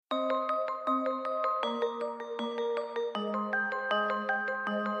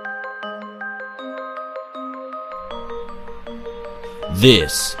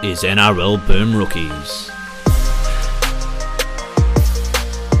This is NRL Boom Rookies.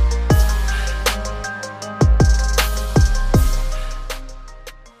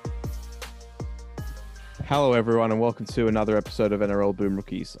 Hello, everyone, and welcome to another episode of NRL Boom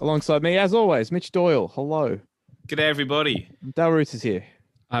Rookies. Alongside me, as always, Mitch Doyle. Hello. G'day, everybody. Dale Roots is here.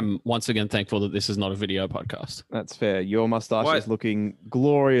 I'm once again thankful that this is not a video podcast. That's fair. Your mustache What? is looking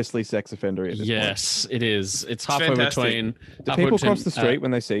gloriously sex offendery at this Yes, it is. It's halfway fantastic. between. point. Do people cross the street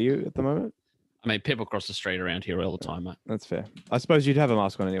when they see you at the moment? I mean, people cross the street around here all the time, mate. That's fair. I suppose you'd have a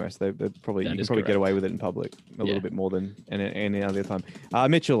mask on anyway, so they probably That you can is probably get correct. away with it in public a Yeah. little bit more than any other time.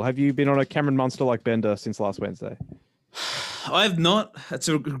 Mitchell, have you been on a Cameron Munster-like bender since last Wednesday? I have not. That's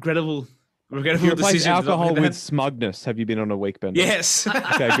a regrettable You replaced decision. alcohol with smugness. Have you been on a week bender? Yes.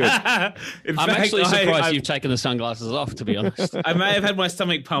 Okay, good. In I'm fact, actually surprised I, you've taken the sunglasses off, to be honest. I may have had my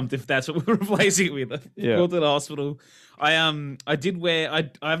stomach pumped if that's what we're replacing it with. Yeah. Go to the hospital. I did wear. I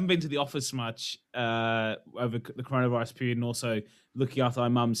haven't been to the office much over the coronavirus period, and also looking after my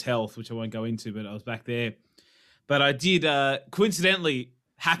mum's health, which I won't go into. But I was back there. But I did coincidentally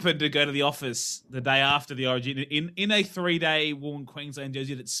happened to go to the office the day after the Origin in a 3-day worn Queensland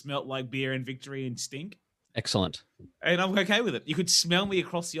jersey that smelt like beer and victory and stink. Excellent. And I'm okay with it. You could smell me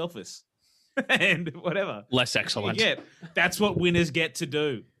across the office and whatever. Less You excellent. get. That's what winners get to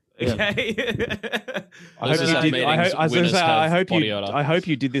do. Okay. I Those hope are you some did. meetings I winners have body odor. I hope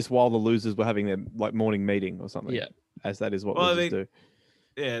you did this while the losers were having their morning meeting or something. Yeah. as that is what Well, losers do.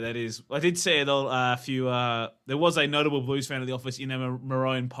 Yeah, that is. I did see a few. There was a notable Blues fan in the office in a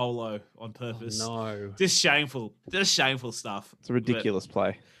maroon polo on purpose. No. Just shameful. Just shameful stuff. It's a ridiculous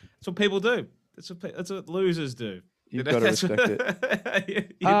play. That's what people do. That's what losers do. You've got to That's respect what-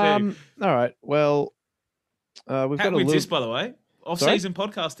 it. you do. All right. Well, we've How got a wins little. this, by the way? Off-season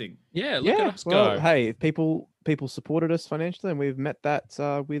podcasting. Yeah, look at us well, go. hey, if people supported us financially, and we've met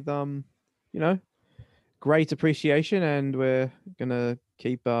that with great appreciation, and we're gonna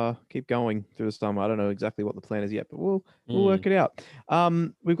keep going through this time. I don't know exactly what the plan is yet, but we'll work it out.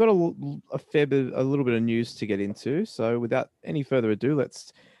 We've got a little bit of news to get into, so without any further ado,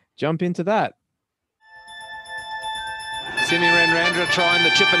 let's jump into that. Simi Renrandra trying the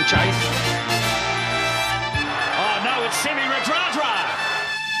chip and chase. Oh no, it's Semi Radradra.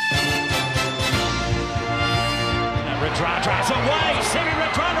 Radradra's away. Semi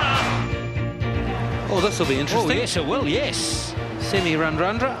Radradra. Oh, this will be interesting. Oh yes, it will. Yes. Simi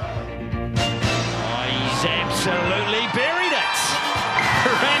Renrandra. Oh, he's absolutely buried it.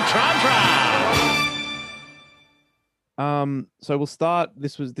 Radradra. So we'll start.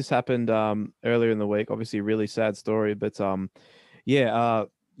 This happened earlier in the week. Obviously, a really sad story, but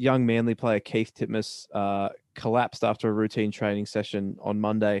young Manly player Keith Titmus collapsed after a routine training session on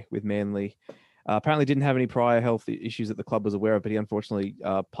Monday with Manly. Apparently, didn't have any prior health issues that the club was aware of, but he unfortunately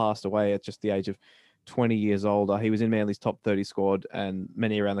passed away at just the age of 20 years old. He was in Manly's top 30 squad, and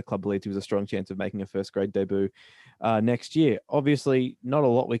many around the club believed he was a strong chance of making a first grade debut next year. Obviously, not a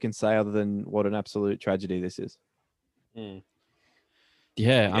lot we can say other than what an absolute tragedy this is.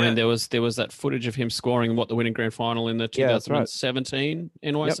 Yeah, I Yeah. mean, there was that footage of him scoring the winning grand final in the Yeah, that's right. 2017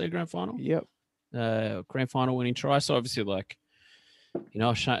 NYC grand final. Yep. Grand final winning try. So obviously,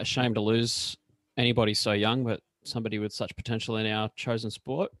 a shame to lose anybody so young, but somebody with such potential in our chosen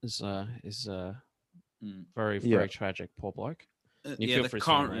sport is very, very tragic. Poor bloke. You feel for his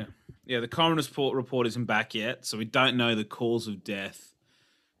family. The coroner's report isn't back yet, so we don't know the cause of death.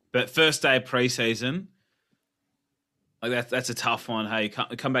 But first day of preseason, that's a tough one. Hey,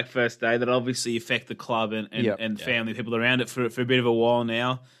 come back first day. That obviously affect the club and family, people around it for a bit of a while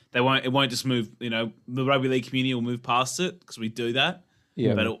now. It won't just move. The rugby league community will move past it because we do that.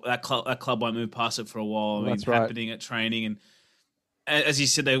 Yeah. But that club won't move past it for a while. I mean, That's right. happening at training, and as you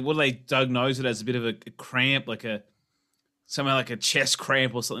said, they diagnosed it as a bit of a cramp, somehow like a chest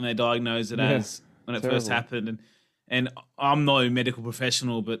cramp or something. They diagnosed it as when it first happened, and I'm no medical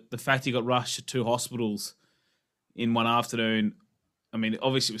professional, but the fact he got rushed to 2 hospitals in one afternoon, I mean,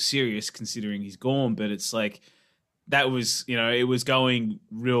 obviously it was serious considering he's gone, but it's like that was, it was going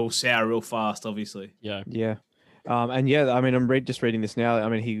real sour real fast, obviously. Yeah. Yeah. I mean, I'm just reading this now. I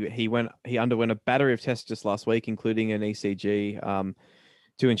mean, he underwent a battery of tests just last week, including an ECG,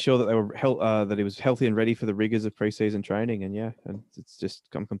 to ensure that that he was healthy and ready for the rigors of preseason training. And it's just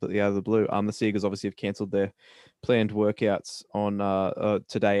come completely out of the blue. The Seagulls obviously have cancelled their planned workouts on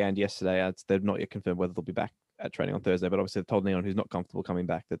today and yesterday. They've not yet confirmed whether they'll be back at training on Thursday, but obviously they've told Neon, who's not comfortable coming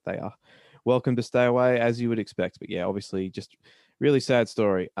back, that they are welcome to stay away, as you would expect. But yeah, obviously just really sad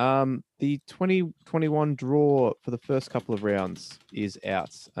story. The 2021 draw for the first couple of rounds is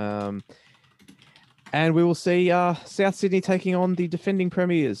out. And we will see South Sydney taking on the defending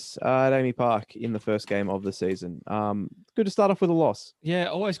premiers at Amy Park in the first game of the season. Good to start off with a loss. Yeah,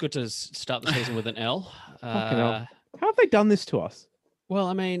 always good to start the season with an L. Fucking hell. How have they done this to us? Well,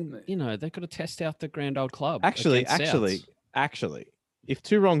 I mean, they've got to test out the grand old club. Actually, against Souths. if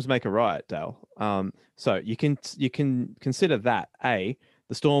two wrongs make a right, Dale. So you can consider that the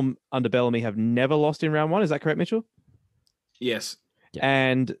Storm under Bellamy have never lost in round one. Is that correct, Mitchell? Yes. Yeah.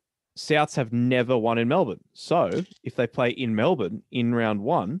 And Souths have never won in Melbourne. So if they play in Melbourne in round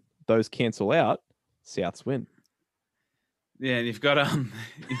one, those cancel out. Souths win. Yeah, and you've got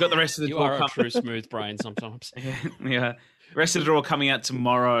the rest of the You draw are a true smooth brain sometimes. yeah. Rest of the draw coming out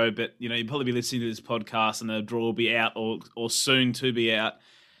tomorrow, but you'll probably be listening to this podcast and the draw will be out or soon to be out.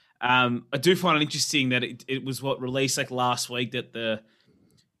 I do find it interesting that it was released like last week that the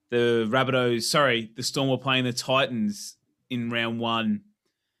Storm were playing the Titans in round one.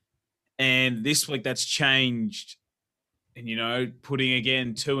 And this week that's changed. And, putting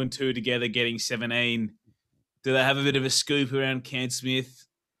again 2 and 2 together, getting 17. Do they have a bit of a scoop around Cam Smith?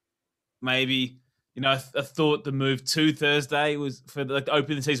 Maybe. I thought the move to Thursday was for the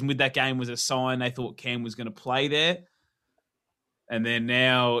open the season with that game was a sign they thought Cam was going to play there. And then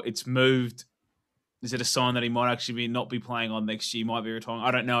now it's moved. Is it a sign that he might actually not be playing on next year? He might be retiring.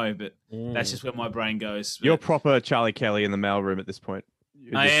 I don't know, but that's just where my brain goes. You're proper Charlie Kelly in the mailroom at this point.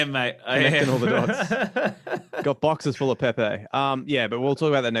 I am, mate. Connecting all the dots. Got boxes full of Pepe. Yeah, but we'll talk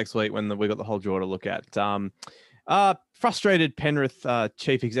about that next week when we got the whole draw to look at. Frustrated Penrith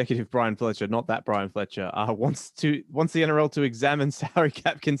Chief Executive Brian Fletcher, not that Brian Fletcher, wants the NRL to examine salary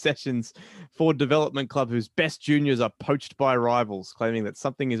cap concessions for development club whose best juniors are poached by rivals, claiming that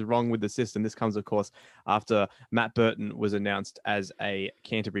something is wrong with the system. This comes, of course, after Matt Burton was announced as a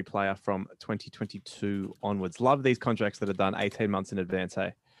Canterbury player from 2022 onwards. Love these contracts that are done 18 months in advance,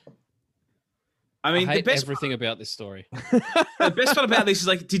 hey? I mean, I hate the best everything about this story. The best part about this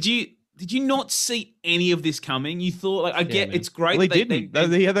is did you not see any of this coming? You thought, it's great. Well, he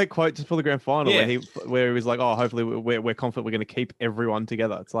didn't. He had that quote just for the grand final Yeah. where he was like, "Oh, hopefully we're confident we're going to keep everyone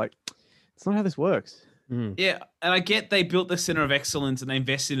together." It's like, it's not how this works. Yeah, and I get they built the center of excellence and they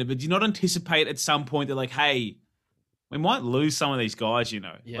invested in it, but do you not anticipate at some point they're like, "Hey, we might lose some of these guys."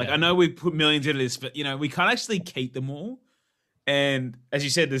 Yeah. I know we put millions into this, but we can't actually keep them all. And as you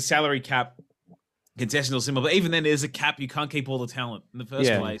said, the salary cap. Concessional symbol, but even then, there's a cap. You can't keep all the talent in the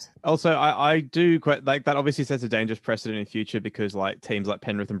first place. Also, I do quite like that. Obviously, sets a dangerous precedent in future because teams like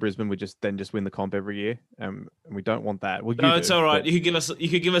Penrith and Brisbane would just win the comp every year, and we don't want that. Well, no, it's all right. But... You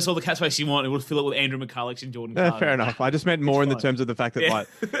could give us all the cap space you want, and we'll fill it with Andrew McCulloch and Jordan Carter. Fair enough. I just meant more in the terms of the fact that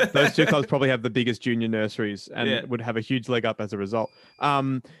those two clubs probably have the biggest junior nurseries and would have a huge leg up as a result.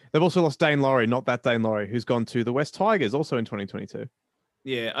 They've also lost Dane Laurie, not that Dane Laurie, who's gone to the West Tigers, also in 2022.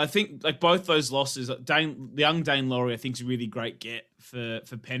 Yeah, I think both those losses, the young Dane Laurie, I think is a really great get for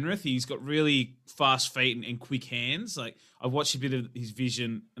Penrith. He's got really fast feet and quick hands. I've watched a bit of his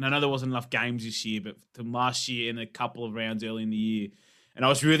vision, and I know there wasn't enough games this year, but from last year and a couple of rounds early in the year, and I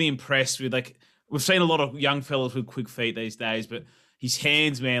was really impressed with we've seen a lot of young fellas with quick feet these days, but his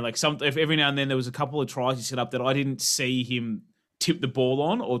hands, man, every now and then there was a couple of tries he set up that I didn't see him tip the ball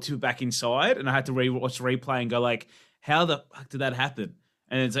on or tip it back inside, and I had to watch the replay and go how the fuck did that happen?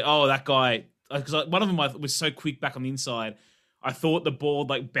 And it's that guy, because one of them was so quick back on the inside, I thought the ball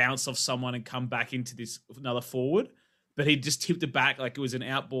bounced off someone and come back into this another forward, but he just tipped it back like it was an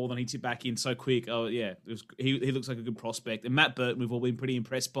out ball, and he tipped back in so quick. Oh yeah, he looks like a good prospect. And Matt Burton, we've all been pretty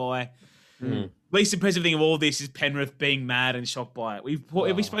impressed by. Least impressive thing of all this is Penrith being mad and shocked by it. We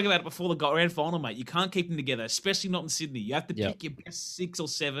spoke about it before the grand final, mate. You can't keep them together, especially not in Sydney. You have to pick your best 6 or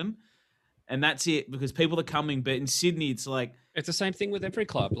 7. And that's it, because people are coming. But in Sydney, it's it's the same thing with every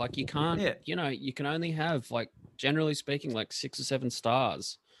club. You can't, you can only have generally speaking, 6 or 7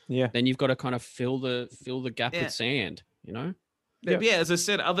 stars. Yeah. Then you've got to kind of fill the gap with sand. But as I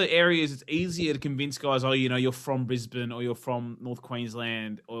said, other areas it's easier to convince guys. Oh, you're from Brisbane or you're from North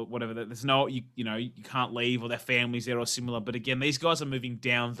Queensland or whatever. There's no, you can't leave or their families there or similar. But again, these guys are moving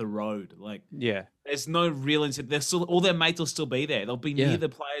down the road. There's no real incentive. They're still, all their mates will still be there. They'll be near the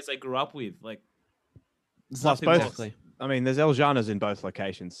players they grew up with. Plus both. I mean, there's El Janas in both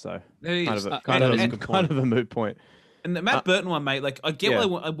locations, so kind of a moot point. And the Matt Burton one, mate, I get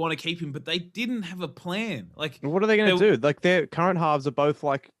why I want to keep him, but they didn't have a plan. What are they going to do? Their current halves are both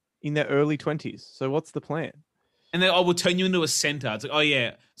in their early 20s. So what's the plan? And then I will turn you into a centre.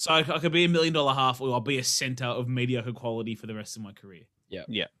 It's so I could be $1 million half, or I'll be a centre of mediocre quality for the rest of my career.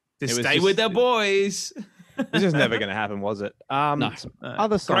 Yeah. To stay with the boys. This is never going to happen, was it? No.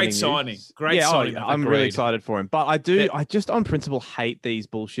 Other Great signing signing. news. Great yeah, signing. I'm really Agreed. excited for him. But I just on principle hate these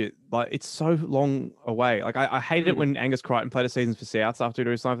bullshit. Like, it's so long away. Like, I hated it when Angus Crichton played a season for Souths after he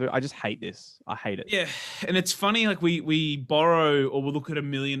resigned. I just hate this. I hate it. Yeah, and it's funny, like we borrow or we look at a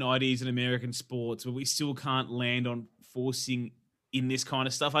million ideas in American sports, but we still can't land on forcing in this kind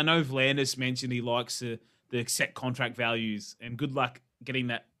of stuff. I know Vlandis mentioned he likes the set contract values, and good luck getting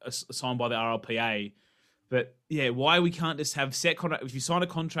that signed by the RLPA. But yeah, why we can't just have set contract? If you sign a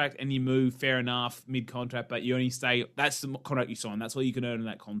contract and you move, fair enough, mid-contract, but you only stay. That's the contract you sign. That's all you can earn in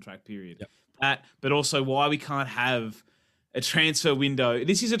that contract period. Yep. But also why we can't have a transfer window.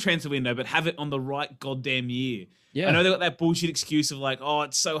 This is a transfer window, but have it on the right goddamn year. Yeah. I know they got that bullshit excuse of like, oh,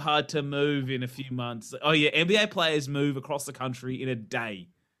 it's so hard to move in a few months. Oh yeah, NBA players move across the country in a day.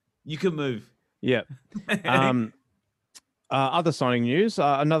 You can move. Yeah. Other signing news.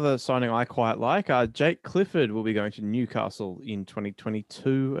 Another signing I quite like. Jake Clifford will be going to Newcastle in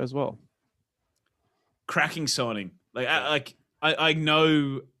 2022 as well. Cracking signing. I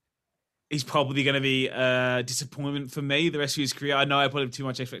know he's probably going to be a disappointment for me the rest of his career. I know I put too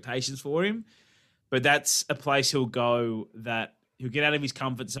much expectations for him, but that's a place he'll go that he'll get out of his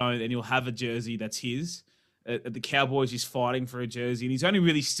comfort zone and he'll have a jersey that's his. The Cowboys is fighting for a jersey, and he's only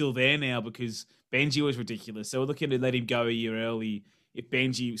really still there now because Benji was ridiculous. So we're looking to let him go a year early if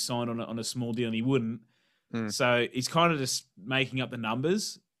Benji signed on a small deal and he wouldn't. So he's kind of just making up the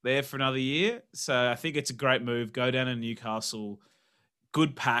numbers there for another year. So I think it's a great move. Go down to Newcastle.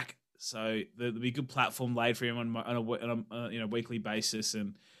 Good pack. So there'll be a good platform laid for him on a weekly basis,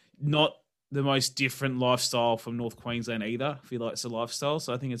 and not the most different lifestyle from North Queensland either, if he likes the lifestyle.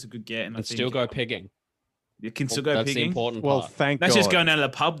 So I think it's a good get. And I think still go pigging. You can still go That's pigging. the important Well, part. thank That's God. just going down to the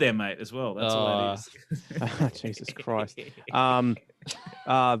pub there, mate, as well. That's all that is. Jesus Christ. The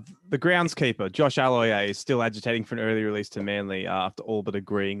groundskeeper, Josh Aloye, is still agitating for an early release to Manly after all but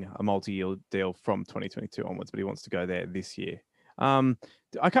agreeing a multi-year deal from 2022 onwards, but he wants to go there this year.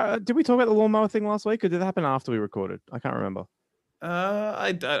 Did we talk about the lawnmower thing last week, or did that happen after we recorded? I can't remember.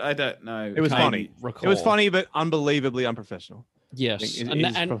 I don't know. It was Can't funny. recall. It was funny, but unbelievably unprofessional. Yes, It and,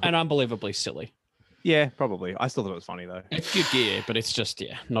 is and, probably- and unbelievably silly. Yeah, probably. I still thought it was funny though. It's good gear, but it's just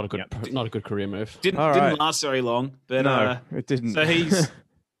not a good career move. Didn't All right. last very long, but No, it didn't. So he's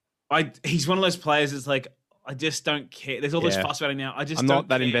one of those players that's like, I just don't care. There's all this Yeah. fuss about him now. I'm not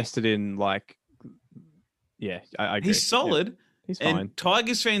that care. invested in like. Yeah, I agree. He's solid. Yeah, he's fine. And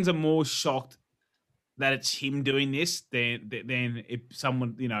Tigers fans are more shocked that it's him doing this than if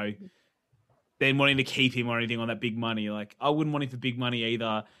someone, than wanting to keep him or anything on that big money. Like, I wouldn't want him for big money either.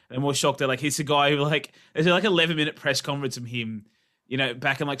 And I'm more shocked that, like, he's the guy who, like, there's like 11-minute press conference of him,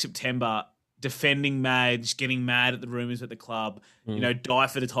 back in like September, defending Madge, getting mad at the rumours at the club, die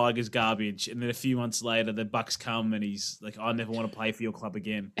for the Tigers garbage. And then a few months later, the Bucks come and he's like, I never want to play for your club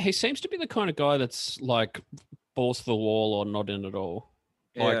again. He seems to be the kind of guy that's like balls to the wall or not in at all.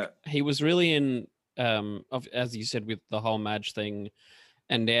 Like he was really in, as you said, with the whole Madge thing.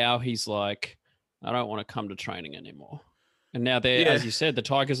 And now he's like, I don't want to come to training anymore. And now as you said, the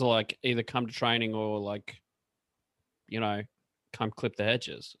Tigers are like either come to training or like, come clip the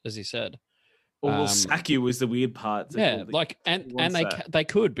hedges, as he said. Or will sack you was the weird part. Yeah, they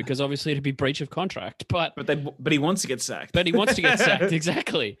could, because obviously it'd be breach of contract, but he wants to get sacked. But he wants to get sacked,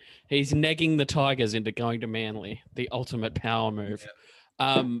 exactly. He's negging the Tigers into going to Manly, the ultimate power move.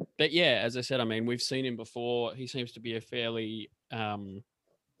 Yeah. But yeah, as I said, I mean, we've seen him before. He seems to be a fairly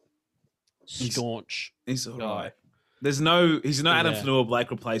staunch He's all guy. right. He's no Adam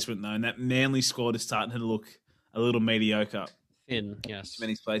Fanua-Blake replacement though, and that Manly squad is starting to look a little mediocre. In yes,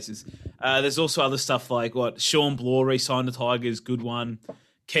 many places. There's also other stuff like Sean Bloor re-signed the Tigers, good one.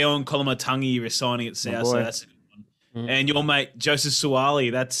 Keon Kolomatangi resigning at South, so that's a good one. And your mate Joseph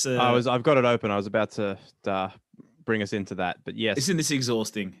Suwali, that's I've got it open. I was about to bring us into that, but yes, isn't this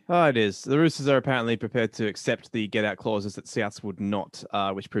exhausting? Oh, it is. The Roosters are apparently prepared to accept the get-out clauses that Souths would not,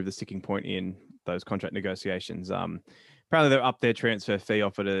 which proved the sticking point in those contract negotiations. Apparently, they're up their transfer fee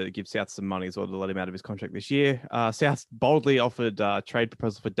offer to give South some money as well to let him out of his contract this year. South boldly offered a trade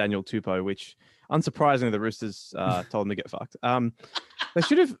proposal for Daniel Tupou, which, unsurprisingly, the Roosters told him to get fucked. They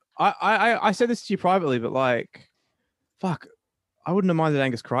should have. I said this to you privately, but like, fuck, I wouldn't have minded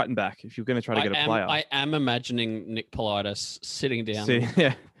Angus Crichton back if you're going to try to get a player. I am imagining Nick Politis sitting down.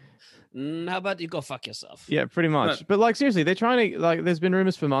 Yeah. How about you go fuck yourself? Yeah, pretty much. But like, seriously, they're trying to, like, there's been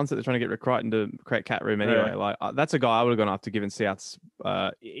rumors for months that they're trying to get Rick Crichton to create cat room anyway. Like, that's a guy I would have gone after given South's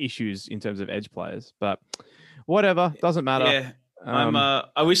issues in terms of edge players. But whatever, doesn't matter. Yeah.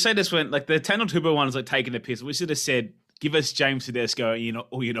 I wish they just went, like, the Daniel Tupou one is like taking the piss. We should have said, give us James Tedesco,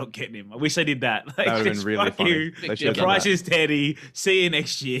 you're not getting him. I wish they did that. Like, That would have been really funny. The price is Teddy. See you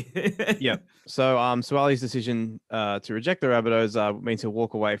next year. Yep. So, Suwali's decision to reject the Rabbitohs means he'll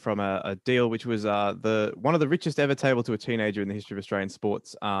walk away from a deal which was one of the richest ever tabled to a teenager in the history of Australian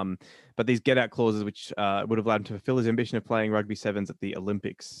sports. But these get-out clauses, which would have allowed him to fulfill his ambition of playing rugby sevens at the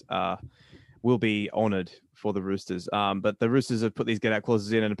Olympics, will be honoured for the Roosters. But the Roosters have put these get-out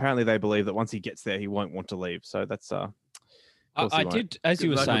clauses in, and apparently they believe that once he gets there, he won't want to leave. So that's I did, as Good you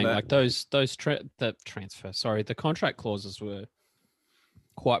were luck with saying, that. like the contract clauses were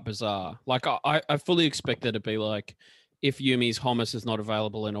quite bizarre. Like I fully expect there to be like, if Yumi's hummus is not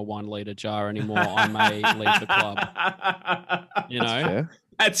available in a 1 litre jar anymore, I may leave the club. You know, fair.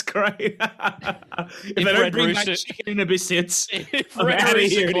 That's great. if they Red don't bring back Rooster- chicken and a biscuits, if I'm Red outta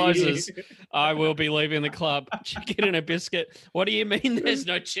Rooster here. closes, I will be leaving the club. Chicken and a biscuit. What do you mean there's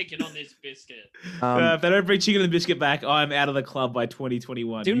no chicken on this biscuit? if they don't bring chicken and biscuit back, I'm out of the club by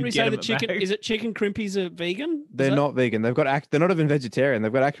 2021. Didn't You we get say the them chicken? back. Is it chicken crimpies are vegan? They're not vegan. They're not even vegetarian.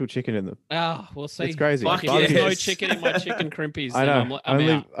 They've got actual chicken in them. Ah, we'll see. It's crazy. Fuck If there's no yes. chicken in my chicken crimpies, I then know. I'm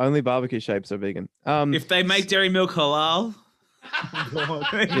out. Only barbecue shapes are vegan. If they make dairy milk halal,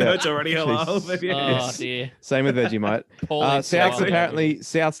 it's already halal. Jeez. But yeah. Oh dear. Same with Vegemite. Pauline Souths Sally.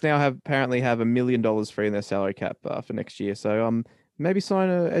 Souths now have $1 million free in their salary cap for next year. So maybe sign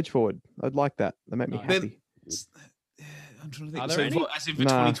a edge forward. I'd like that. That make me Nice. happy. I'm trying to think. Are there So any? as in for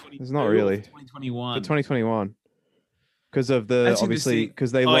Nah, 2020, there's not really. 2021. For 2021. Because of That's obviously interesting.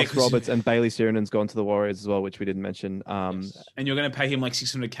 because they Oh, yeah, lost 'cause- Roberts and Bailey Sirenan's gone to the Warriors as well, which we didn't mention. Yes. And you're going to pay him like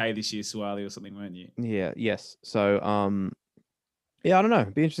 $600K this year, Suwali, or something, weren't you? Yeah, yes. So yeah, I don't know.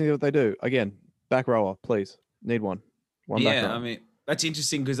 Be interesting to see what they do. Again, back rower, please. Need one. One back Yeah, rower. I mean that's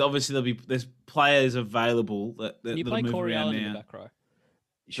interesting because obviously there's players available that Can you that'll play move Corey around Allen in now. the back row?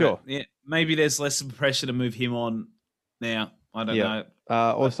 Sure. But, yeah, maybe there's less of pressure to move him on now. I don't Yeah.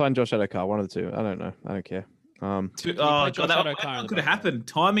 know. Or sign Josh Adokar, one of the two. I don't know. I don't care. Oh play god, Josh that Adokar in the could have back row? happened.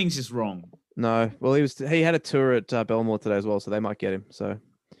 Timing's just wrong. No. Well, he had a tour at Belmore today as well, so they might get him. So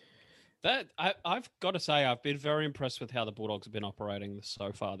That I've got to say, I've been very impressed with how the Bulldogs have been operating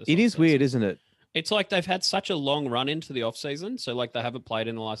so far. This it is offseason. weird, isn't it? It's like they've had such a long run into the off season, so like they haven't played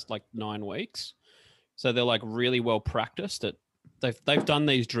in the last like 9 weeks, so they're like really well practiced at. They've done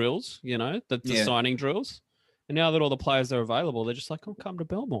these drills, you know, the Yeah. signing drills, and now that all the players are available, they're just like, "Oh, come to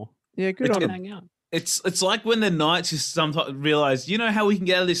Belmore, Yeah, good It's on good. him. hang out." It's like when the Knights just sometimes realize, you know how we can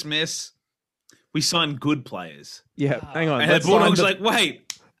get out of this mess? We sign good players. Yeah, hang on. And the let's sign Bulldogs the- like,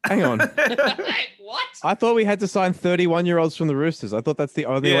 wait. hang on. What? I thought we had to sign 31-year-olds from the Roosters. I thought that's the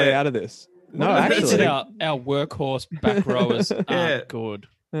only way Yeah. out of this. No, What it means actually. is our workhorse back rowers Yeah. aren't good.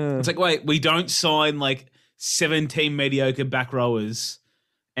 It's like, wait, we don't sign like 17 mediocre back rowers,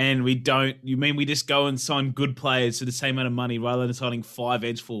 and we just go and sign good players for the same amount of money rather than signing 5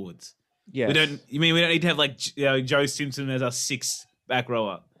 edge forwards. yes. We don't need to have like Joe Simpson as our 6th back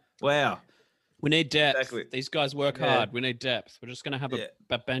rower. Wow. We need depth. Exactly. These guys work Yeah. hard. We need depth. We're just going to have Yeah.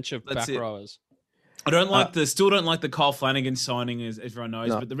 a bench of That's back it. rowers. I don't like still don't like the Kyle Flanagan signing, as everyone knows.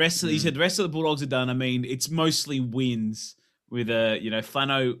 No. But the rest of the rest of the Bulldogs are done. I mean, it's mostly wins with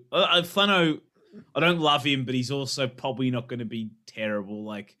Flano. Flano, I don't love him, but he's also probably not going to be terrible,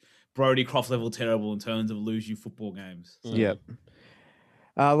 like Brody Croft level terrible in terms of lose you football games. So. Yeah.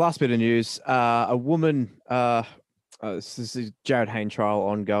 Last bit of news. A woman. This is Jared Hayne trial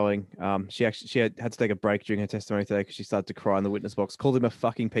ongoing. She had to take a break during her testimony today because she started to cry in the witness box. Called him a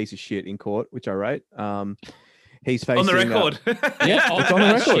fucking piece of shit in court, which I rate. He's facing On the record. Yeah, it's on the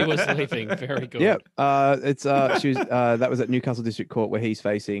record. She was leaving. Very good. Yep. She was. That was at Newcastle District Court where he's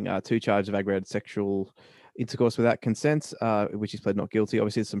facing 2 charges of aggravated sexual intercourse without consent, which he's pled not guilty.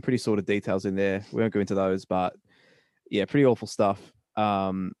 Obviously, there's some pretty sordid details in there. We won't go into those, but yeah, pretty awful stuff.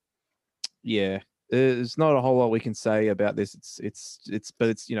 Yeah, there's not a whole lot we can say about this. But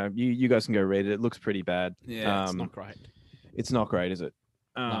it's you guys can go read it. It looks pretty bad. Yeah, It's not great. It's not great, is it?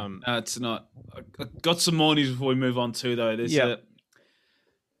 No, it's not. I got some more news before we move on too, though.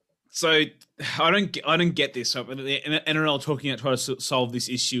 So I don't get this. So the NRL talking about trying to solve this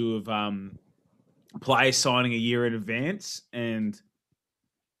issue of players signing a year in advance, and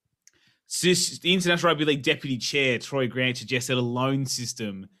the International Rugby League Deputy Chair Troy Grant suggested a loan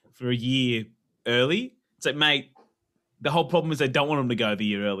system for a year early. It's like, mate, the whole problem is they don't want them to go the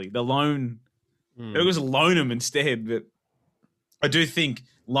year early. The loan, they'll just loan them instead. But I do think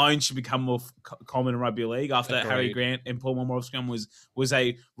loans should become more common in rugby league after that Harry Grant and Paul Momorov scrum was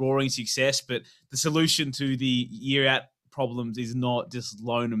a roaring success. But the solution to the year out problems is not just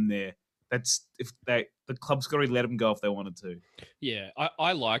loan them there. That's the club's got to let them go if they wanted to. Yeah,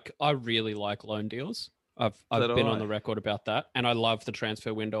 I really like loan deals. I've been on the record about that, and I love the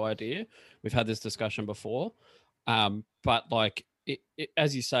transfer window idea. We've had this discussion before, but like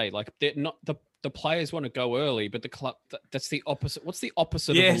as you say, like they're not the players want to go early, but the club that's the opposite. What's the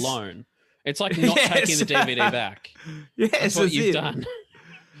opposite of a loan? It's like not taking the DVD back. Yes, that's what you've done.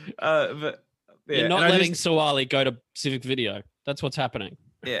 But you're not letting Suwali go to Civic Video. That's what's happening.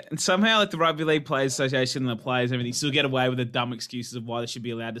 Yeah, and somehow like the Rugby League Players Association and the players and everything still get away with the dumb excuses of why they should be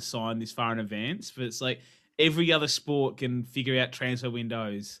allowed to sign this far in advance. But it's like every other sport can figure out transfer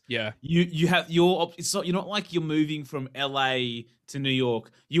windows. Yeah, you have your. It's not. You're not like you're moving from LA to New York.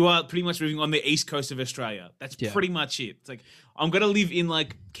 You are pretty much moving on the east coast of Australia. That's pretty much it. It's like I'm gonna live in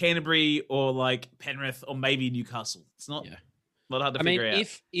like Canterbury or like Penrith or maybe Newcastle. It's not hard to figure out.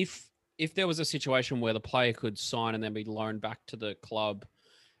 If there was a situation where the player could sign and then be loaned back to the club.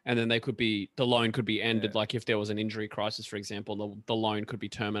 And then the loan could be ended. Like if there was an injury crisis, for example, the loan could be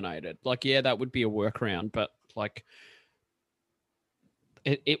terminated. Like, that would be a workaround, but like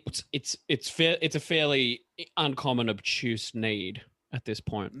it's a fairly uncommon, obtuse need at this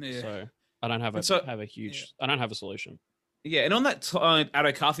point. Yeah. So I don't have I don't have a solution. Yeah, and on that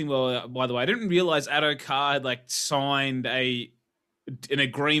Addo-Carr thing, well, by the way, I didn't realize Addo-Carr had like signed an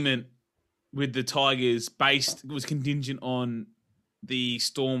agreement with the Tigers was contingent on the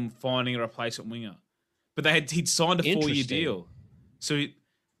Storm finding a replacement winger. But he'd signed a 4-year deal. So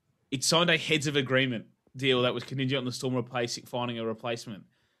he'd signed a heads of agreement deal that was contingent on the Storm finding a replacement.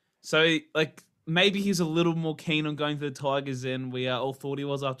 So like maybe he's a little more keen on going to the Tigers than we all thought he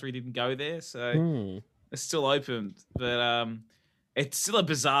was after he didn't go there. So it's still open. But it's still a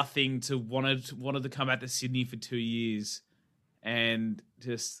bizarre thing to wanted to come out to Sydney for 2 years and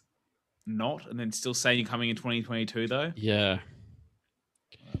just not, and then still saying you're coming in 2022 though. Yeah.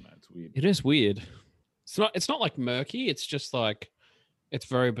 It's weird. It is weird. It's not like murky. It's just like it's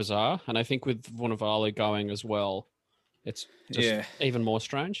very bizarre. And I think with Vunivalu going as well, it's just even more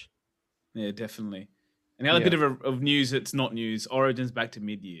strange. Yeah, definitely. And the other bit of news that's not news: Origin's back to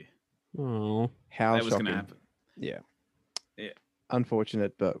mid-year. Oh, how that was going to happen? Yeah.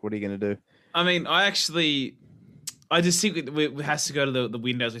 Unfortunate, but what are you going to do? I mean, I just think it has to go to the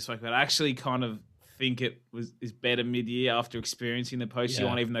windows we spoke about. I actually kind of think is better mid-year after experiencing the post-year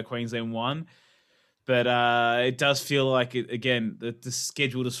one, even though Queensland won. But it does feel like the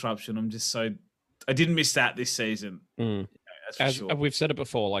schedule disruption. I didn't miss that this season. That's for sure. We've said it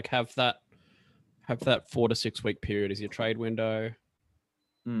before, like have that 4 to 6 week period as your trade window.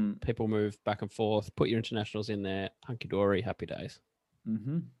 People move back and forth. Put your internationals in there. Hunky dory, happy days.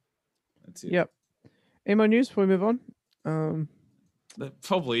 That's it. Yep. Any more news before we move on? That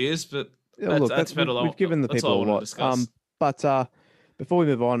probably is, but that's better. We've given the people a lot. But before we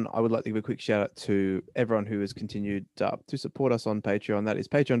move on, I would like to give a quick shout out to everyone who has continued to support us on Patreon. That is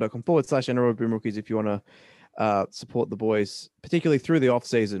patreon.com/NRL Boom Rookies if you want to support the boys, particularly through the off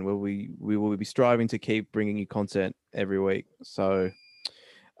season where we will be striving to keep bringing you content every week. So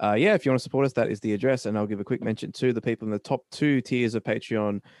if you want to support us, that is the address. And I'll give a quick mention to the people in the top 2 tiers of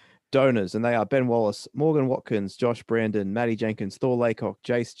Patreon donors, and they are Ben Wallace, Morgan Watkins, Josh Brandon, Matty Jenkins, Thor Laycock,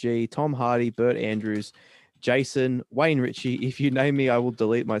 Jace G, Tom Hardy, Bert Andrews, Jason, Wayne Ritchie. If you name me, I will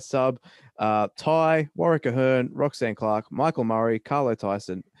delete my sub. Ty, Warwick Ahern, Roxanne Clark, Michael Murray, Carlo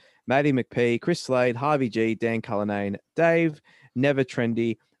Tyson, Maddie McPhee, Chris Slade, Harvey G, Dan Cullinane, Dave, Never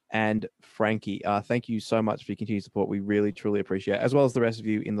Trendy, and Frankie. Thank you so much for your continued support. We really, truly appreciate it, as well as the rest of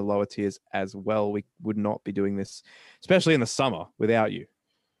you in the lower tiers as well. We would not be doing this, especially in the summer, without you.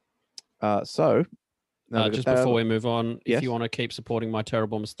 Just before we move on, if you want to keep supporting my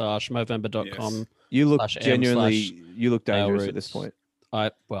terrible moustache, Movember.com. You look you look dangerous at this point.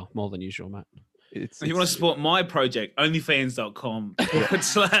 More than usual, mate. If you want to support my project, onlyfans.com.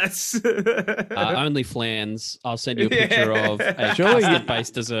 OnlyFlans. I'll send you a picture of a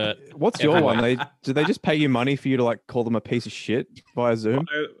custard-based dessert. What's your one? Do they just pay you money for you to like call them a piece of shit via Zoom?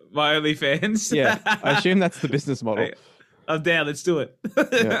 My OnlyFans? Yeah, I assume that's the business model. I'm down. Let's do it.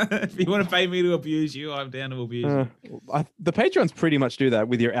 If you want to pay me to abuse you, I'm down to abuse you. The Patrons pretty much do that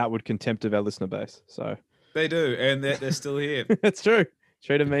with your outward contempt of our listener base. So they do, and they're still here. That's true.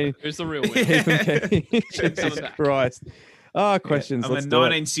 Treat them mean. Who's the real winner? Jesus Christ. Questions. I'm a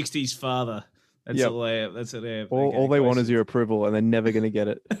 1960s father. That's all they have. That's what they have. All they want is your approval, and they're never going to get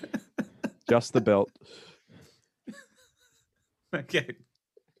it. Just the belt. Okay.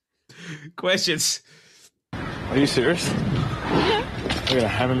 Questions. Are you serious? Yeah. We're going to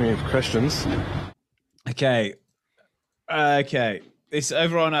have any questions. Okay. It's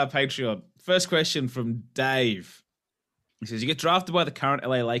over on our Patreon. First question from Dave. He says, you get drafted by the current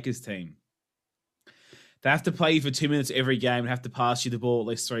LA Lakers team. They have to play you for 2 minutes every game and have to pass you the ball at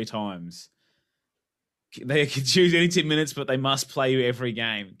least 3 times. They can choose any 10 minutes, but they must play you every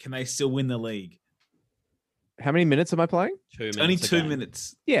game. Can they still win the league? How many minutes am I playing? 2 minutes. Only 2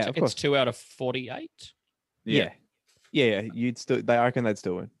 minutes. Yeah, of course. It's 2 out of 48. Yeah. You'd still. I reckon they'd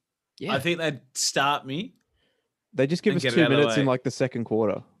still win. Yeah. I think they'd start me. They just give And us get it 2 out of the minutes in way. like the second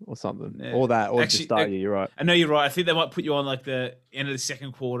quarter or something, Yeah. or that, or Actually, just start you. You're right. I know you're right. I think they might put you on like the end of the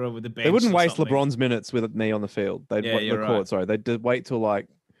second quarter with the bench. They wouldn't or waste something. LeBron's minutes with me on the field. They'd Yeah, you're record. right. Sorry, they'd wait till like,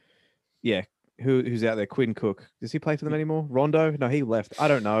 who's out there? Quinn Cook. Does he play for them anymore? Rondo? No, he left. I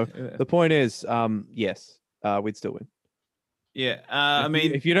don't know. Yeah. The point is, yes, we'd still win. Yeah. I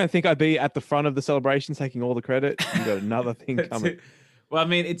mean, if you don't think I'd be at the front of the celebration taking all the credit, you got another thing that's coming. it. Well, I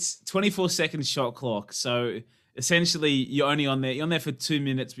mean, it's 24-second shot clock, so essentially you're only on there. You're on there for 2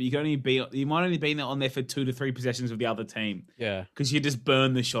 minutes, but you might only be on there for 2 to 3 possessions of the other team. Yeah. Because you just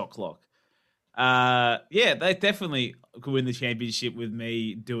burn the shot clock. Yeah, they definitely could win the championship with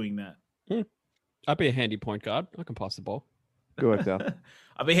me doing that. I'd be a handy point guard. I can pass the ball. Good work, out.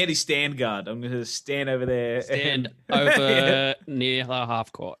 I'll be handy stand guard. I'm going to stand over there. Stand over near the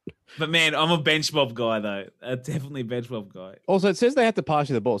half court. But man, I'm a bench mob guy though. Definitely a bench mob guy. Also, it says they have to pass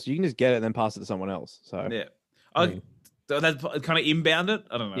you the ball, so you can just get it and then pass it to someone else. So Yeah. That kind of inbound it.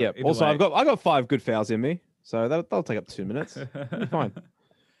 I don't know. yeah. Either Also, way. I got 5 good fouls in me, so that'll take up 2 minutes. You're fine.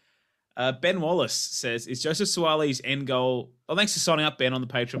 Ben Wallace says, is Joseph Suwali's end goal... Oh, thanks for signing up, Ben, on the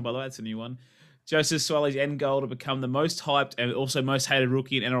Patreon, by the way. That's a new one. Joseph Suwali's end goal to become the most hyped and also most hated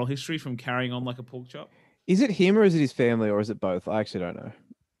rookie in NRL history from carrying on like a pork chop. Is it him or is it his family or is it both? I actually don't know.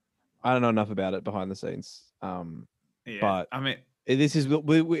 I don't know enough about it behind the scenes. Yeah, But I mean... this is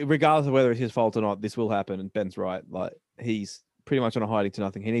regardless of whether it's his fault or not, this will happen. And Ben's right. Like he's pretty much on a hiding to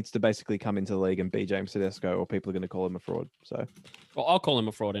nothing. He needs to basically come into the league and be James Tedesco, or people are going to call him a fraud. So Well, I'll call him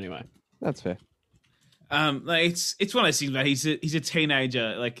a fraud anyway. that's fair. Like it's one of those things, man. He's a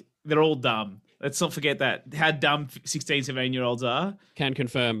teenager. Like, they're all dumb. Let's not forget that. How dumb 16, 17-year-olds are. Can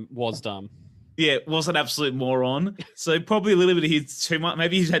confirm was dumb. Yeah, was an absolute moron. So probably a little bit of his too much.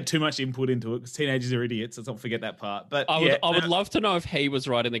 Maybe he's had too much input into it because teenagers are idiots. Let's not forget that part. But I yeah, would love to know if he was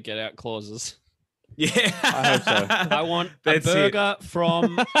right in the get out clauses. Yeah, I hope so. I want a That's it. burger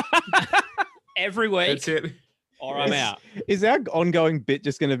from every week, that's it. or I'm out. Is our ongoing bit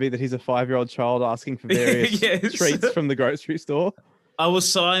just going to be that he's a 5-year-old child asking for various Yes. treats from the grocery store? I will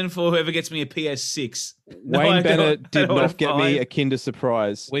sign for whoever gets me a PS6. No, I Wayne don't- Bennett I did don't wanna not get me find- a Kinder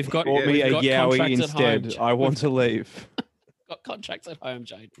Surprise. We've got Bought me we've a got Yowie contracts at instead. home. I want to leave. Got contracts at home,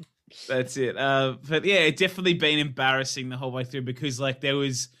 Jaden. That's it. But yeah, it definitely been embarrassing the whole way through because like there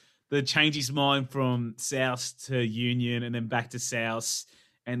was the change his mind from South to Union and then back to South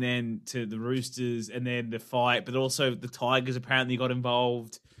and then to the Roosters and then the fight, but also the Tigers apparently got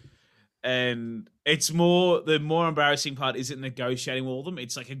involved. And it's the more embarrassing part isn't negotiating with all of them.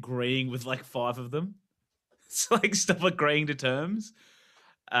 It's like agreeing with like 5 of them. It's like stop agreeing to terms.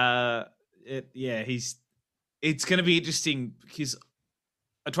 It's going to be interesting because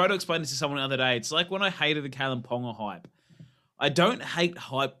I tried to explain this to someone the other day. It's like when I hated the Kalen Ponga hype. I don't hate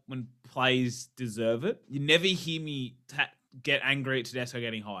hype when players deserve it. You never hear me get angry at Tedesco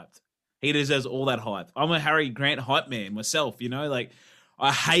getting hyped. He deserves all that hype. I'm a Harry Grant hype man myself, like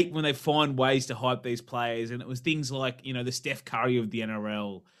I hate when they find ways to hype these players. And it was things like, the Steph Curry of the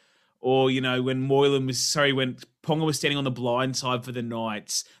NRL. Or, when when Ponga was standing on the blind side for the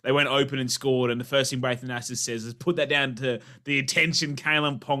Knights, they went open and scored. And the first thing Braithen Assis says is put that down to the attention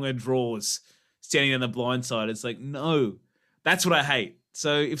Kalen Ponga draws standing on the blind side. It's like, no, that's what I hate.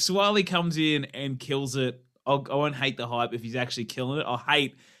 So if Suwali comes in and kills it, I won't hate the hype if he's actually killing it. I'll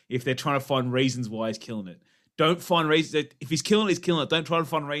hate if they're trying to find reasons why he's killing it. Don't find reasons. If he's killing it, he's killing it. Don't try to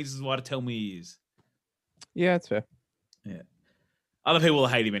find reasons why to tell me he is. Yeah, that's fair. Yeah. Other people will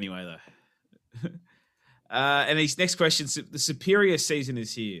hate him anyway, though. And his next question, the superior season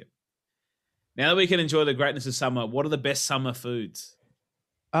is here. Now that we can enjoy the greatness of summer, what are the best summer foods?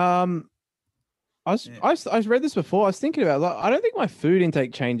 I read this before. I was thinking about I don't think my food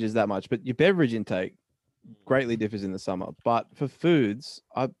intake changes that much, but your beverage intake greatly differs in the summer. But for foods,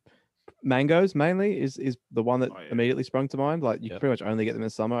 mangoes mainly is the one that immediately sprung to mind. Like you pretty much only get them in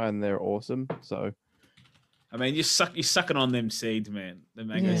summer, and they're awesome. So, I mean, you're sucking on them seeds, man. The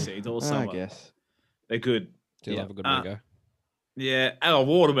mango seeds all summer. I guess they're good. Do have a good mango. Yeah,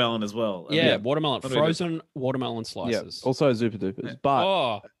 watermelon as well. Yeah, watermelon, frozen watermelon slices. Yeah, also Zupa Dupas.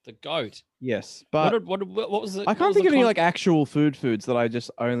 But the goat. Yes, but what was it? I can't think of any like actual foods that I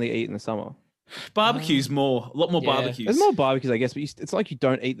just only eat in the summer. Barbecues a lot more barbecues. There's more barbecues, I guess, but it's like you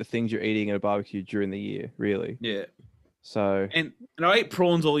don't eat the things you're eating at a barbecue during the year, really. Yeah. So and I eat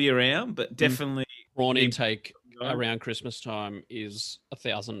prawns all year round, but definitely prawn intake around Christmas time is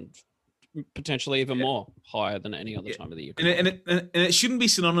 1,000 potentially even more higher than any other time of the year. And it shouldn't be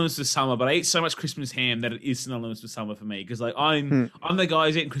synonymous with summer, but I eat so much Christmas ham that it is synonymous with summer for me. Because like I'm the guy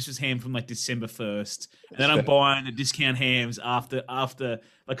who's eating Christmas ham from like December 1st, and then I'm buying the discount hams after like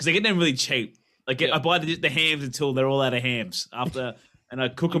because they get them really cheap. Like I buy the hams until they're all out of hams after. And I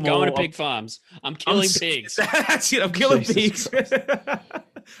cook them all. Going to pig farms. I'm killing pigs. That's it. I'm killing pigs.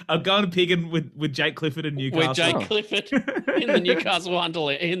 I'm going to pigging with Jake Clifford in Newcastle. With Jake Clifford in the Newcastle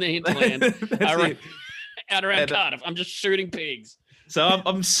hinterland, out around Cardiff. I'm just shooting pigs. So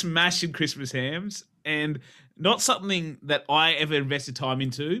I'm smashing Christmas hams, and not something that I ever invested time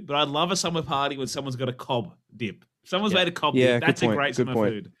into. But I love a summer party when someone's got a cob dip. If someone's made a cob dip. That's a great summer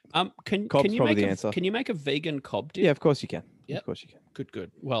food. Can you make a vegan cob dip? Yeah, of course you can. Yep. Of course you can.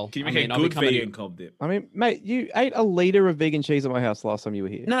 Good. Well, can you make a good vegan cob dip? I mean, mate, you ate a liter of vegan cheese at my house last time you were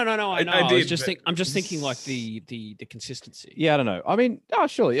here. No. I know. I'm just thinking like the consistency. Yeah, I don't know. I mean,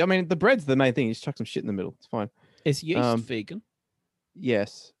 surely. I mean, the bread's the main thing. You just chuck some shit in the middle. It's fine. Is yeast vegan?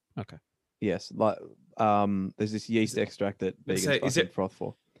 Yes. Okay. Yes. Like, there's this yeast extract that vegans froth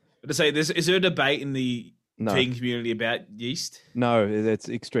for. To say, is there a debate in the vegan community about yeast? No, it's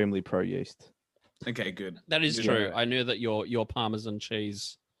extremely pro yeast. Okay, good. That is true. I knew that your Parmesan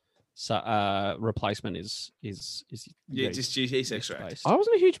cheese replacement is just yeast extract. I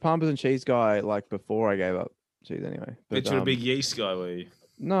wasn't a huge Parmesan cheese guy like before I gave up cheese anyway. But you're a big yeast guy, were you?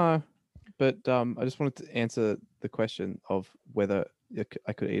 No, but I just wanted to answer the question of whether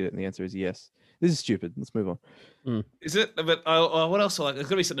I could eat it, and the answer is yes. This is stupid. Let's move on. Is it? But what else I like? There's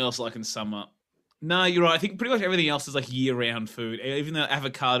got to be something else I like in summer. No, you're right. I think pretty much everything else is like year-round food. Even though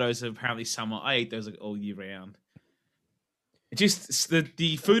avocados are apparently summer, I eat those like all year round. It just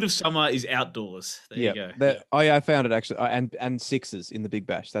the food of summer is outdoors. There you go. I found it actually, and sixes in the Big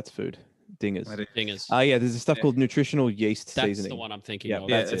Bash. That's food. Dingers. Dingers. Yeah. There's this stuff called nutritional yeast seasoning. That's the one I'm thinking of.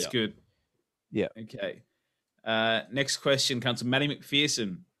 Yeah, that's good. Yeah. Okay. Next question comes from Matty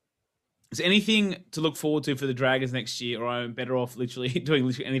McPherson. Is there anything to look forward to for the Dragons next year, or I'm better off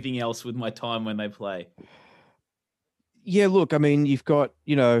doing anything else with my time when they play? Yeah, look, I mean, you've got,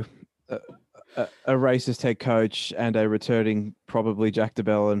 a racist head coach and a returning probably Jack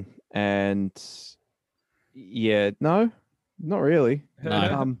DeBellin, and no, not really.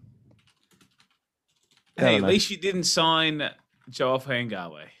 No. Hey, at least you didn't sign Joe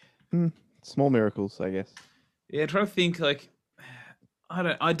Ofahengawe. Small miracles, I guess. Yeah, trying to think like.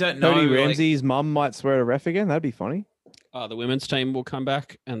 I don't know. Cody Ramsey's mum might swear at a ref again. That'd be funny. The women's team will come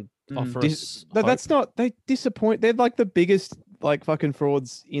back and offer us. That's not. They disappoint. They're like the biggest like fucking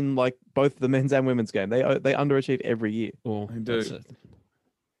frauds in like both the men's and women's game. They underachieve every year. They do.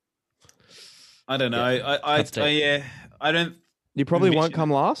 I don't know. Yeah. I don't. You probably won't come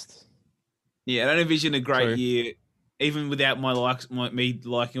last. Yeah, I don't envision a great year, even without me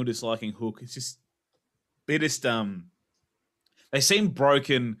liking or disliking Hook. It's just they seem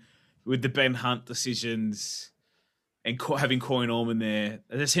broken with the Ben Hunt decisions and having Corey Norman there.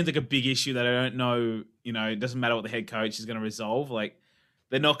 It seems like a big issue that I don't know, it doesn't matter what the head coach is going to resolve. Like,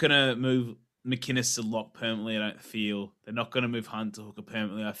 they're not going to move McInnes to lock permanently, I don't feel. They're not going to move Hunt to hooker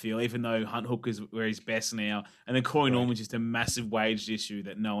permanently, I feel, even though Hunt hooker is where he's best now. And then Corey Norman's just a massive wage issue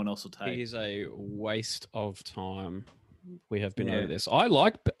that no one else will take. He is a waste of time. We have been over this. I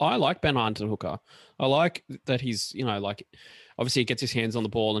like Ben Hunt and hooker. I like that he's, obviously he gets his hands on the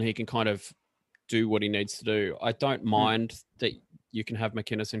ball and he can kind of do what he needs to do. I don't mind that you can have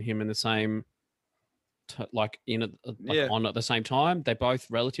McInnes and him in the same, on at the same time. They're both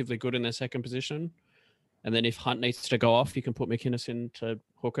relatively good in their second position. And then if Hunt needs to go off, you can put McInnes into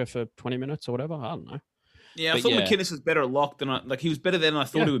hooker for 20 minutes or whatever. I don't know. Yeah, I thought McInnes was better at lock than he was better than I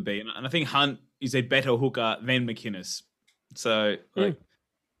thought he would be. And I think Hunt is a better hooker than McInnes. So, but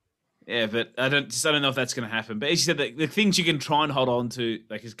I don't know if that's going to happen. But as you said, the things you can try and hold on to,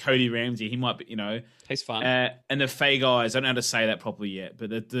 like is Cody Ramsey, he might be, he's fun. And the Faye guys, I don't know how to say that properly yet, but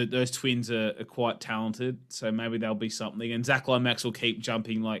those twins are quite talented, so maybe they'll be something. And Zach Lomax will keep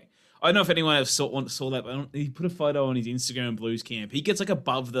jumping. Like, I don't know if anyone else saw that, but he put a photo on his Instagram Blues camp. He gets like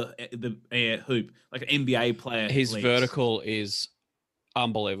above the hoop, like an NBA player. His vertical is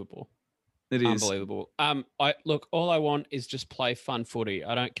unbelievable. It is unbelievable. All I want is just play fun footy.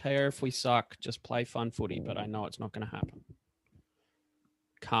 I don't care if we suck, just play fun footy, but I know it's not going to happen.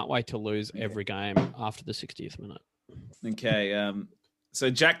 Can't wait to lose every game after the 60th minute. Okay. So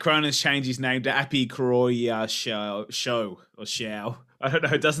Jack Cronin's changed his name to Api Karoya Show. I don't know.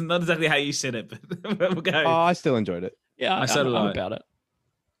 It doesn't, not exactly how you said it, but we'll go. Oh, I still enjoyed it. Yeah, I'm about it.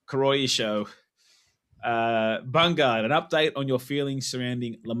 Karoya Show. Bungard, an update on your feelings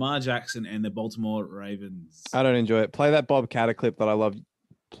surrounding Lamar Jackson and the Baltimore Ravens. I don't enjoy it. Play that Bob Catter clip that I love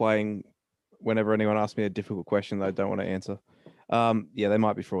playing whenever anyone asks me a difficult question that I don't want to answer. Yeah, they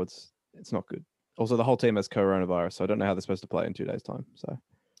might be frauds. It's not good. Also, the whole team has coronavirus, so I don't know how they're supposed to play in 2 days' time. So,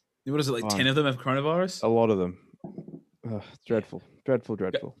 what is it, like 10 of them have coronavirus? A lot of them. It's dreadful.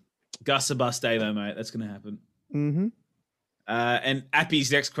 Dreadful. Gus a bus day, though, mate. That's going to happen. Mm-hmm. And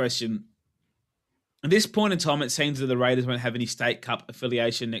Appy's next question. At this point in time, it seems that the Raiders won't have any state cup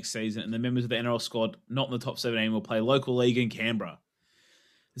affiliation next season, and the members of the NRL squad not in the top 17 will play local league in Canberra.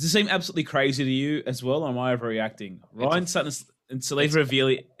 Does this seem absolutely crazy to you as well, or am I overreacting? Ryan Sutton and Saliva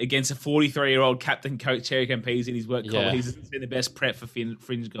Avili against a 43-year-old captain coach, Terry Campese, and his work colleagues has been the best prep for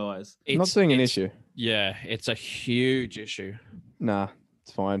fringe guys. I'm not seeing an issue. Yeah, it's a huge issue. Nah,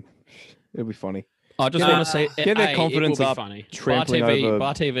 it's fine. It'll be funny. I just want to say, get their confidence up. Funny. Bar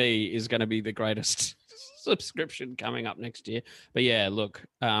TV is going to be the greatest subscription coming up next year. But yeah, look,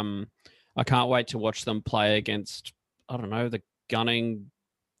 I can't wait to watch them play against, I don't know, the Gunning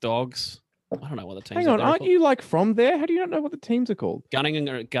Dogs. I don't know what the teams are. Hang on, aren't you like from there? How do you not know what the teams are called? Gunning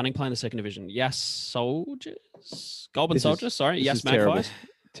play in the second division. Yes, Soldiers, Goulburn Soldiers. Sorry, yes, Magpies.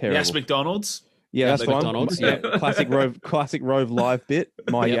 Terrible. Yes, McDonald's. Yeah, that's fine. McDonald's. Yeah, classic Rove live bit.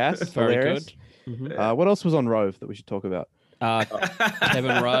 My yes, very hilarious. good. Mm-hmm. What else was on Rove that we should talk about?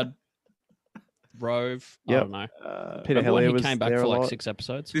 Kevin Rudd, Rove. I don't know. Peter Hellier came back for like 6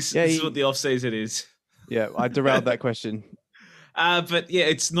 episodes. This is what the off season is. Yeah, I derailed that question. But yeah,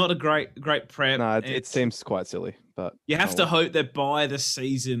 it's not a great prep. No, it seems quite silly. But you have to hope that by the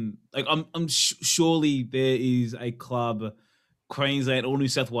season, like I'm surely there is a club, Queensland or New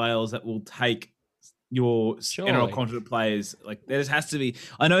South Wales, that will take your NRL contract players. Like there has to be.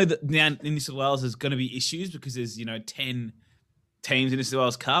 I know that now in New South Wales there's going to be issues because there's 10 teams in New South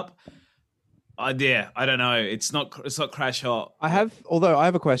Wales Cup. I don't know. It's not crash hot. I have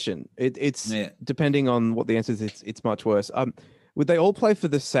a question. It's depending on what the answer is. It's much worse. Would they all play for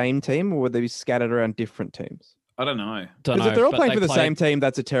the same team, or would they be scattered around different teams? I don't know. Because if they're all playing for the same team,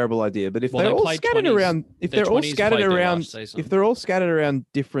 that's a terrible idea. But if they're all scattered around, if they're all scattered around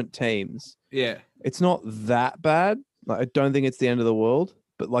different teams, yeah, it's not that bad. Like, I don't think it's the end of the world.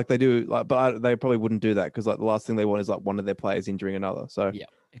 But like they do, they probably wouldn't do that because like the last thing they want is like one of their players injuring another. So yeah,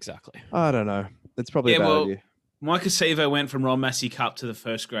 exactly. I don't know. That's probably a bad idea. Mike Acevo went from Ron Massey Cup to the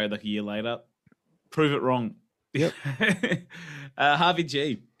first grade like a year later. Prove it wrong. Yep. Harvey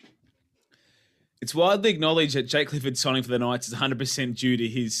G. It's widely acknowledged that Jake Clifford's signing for the Knights is 100% due to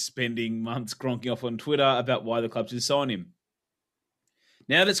his spending months gronking off on Twitter about why the club should sign him.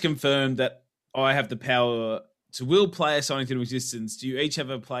 Now that's confirmed that I have the power to will player signing into existence, do you each have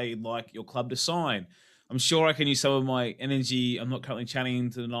a play like your club to sign? I'm sure I can use some of my energy. I'm not currently channeling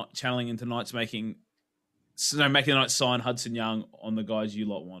into Knights making the Knights sign Hudson Young on the guys you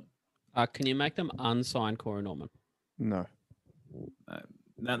lot want. Can you make them unsign Corey Norman? No.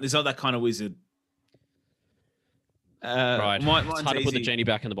 No, there's not that kind of wizard. Right. Mine's it's hard to put the genie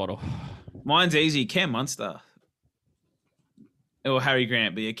back in the bottle. Mine's easy. Cam Munster. Or Harry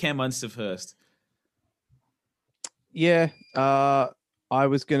Grant, but yeah, Cam Munster first. Yeah. I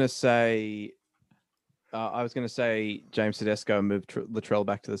was gonna say James Tedesco and move Latrell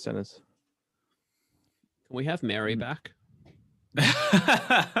back to the centers. Can we have Mary back?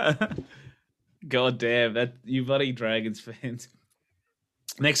 God damn, that you bloody Dragons fans.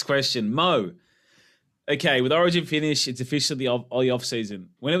 Next question, Mo. Okay, with Origin finish, it's officially the off season.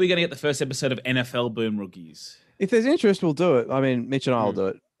 When are we going to get the first episode of NFL Boom Rookies? If there's interest, we'll do it. I mean, Mitch and I will do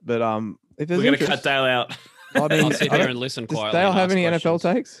it. But if there's we're going to cut Dale out. I mean, I'll sit here and listen quietly. Does Dale have any NFL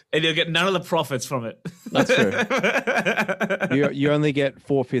takes? And you'll get none of the profits from it. That's true. You only get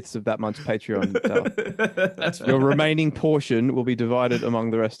 4/5 of that month's Patreon, Dale. That's fair. Your remaining portion will be divided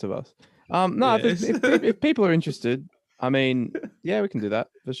among the rest of us. If people are interested, I mean, yeah, we can do that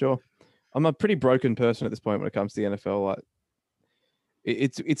for sure. I'm a pretty broken person at this point when it comes to the NFL. Like,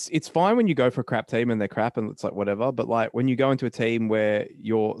 it's fine when you go for a crap team and they're crap and it's like whatever. But like when you go into a team when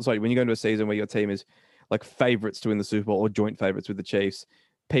you go into a season where your team is like favorites to win the Super Bowl or joint favorites with the Chiefs,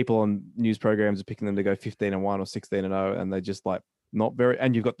 people on news programs are picking them to go 15-1 or 16-0, and they're just like not very.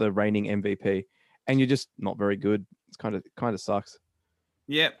 And you've got the reigning MVP, and you're just not very good. It's kind of sucks.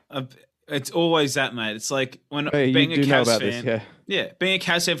 Yeah, it's always that, mate. It's like when being a Cavs fan. Being a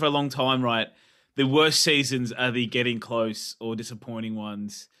Cavs fan for a long time, right? The worst seasons are the getting close or disappointing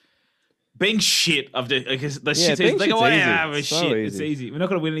ones. Being shit because the shit seasons, they go, it's easy. We're not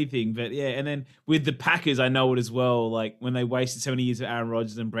going to win anything, but yeah. And then with the Packers, I know it as well. Like when they wasted 70 years of Aaron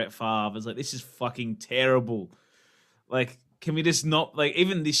Rodgers and Brett Favre, it's like this is fucking terrible. Like, can we just not like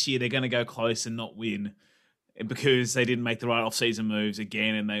even this year they're going to go close and not win? because they didn't make the right off-season moves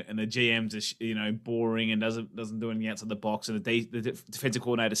again, and the GM's are boring and doesn't do anything outside the box, and the defensive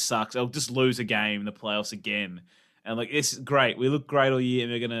coordinator sucks. They'll just lose a game in the playoffs again, and like it's great. We look great all year,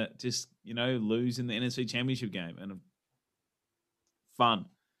 and we're gonna just lose in the NFC Championship game, and fun.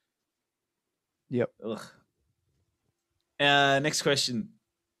 Yep. Ugh. Next question.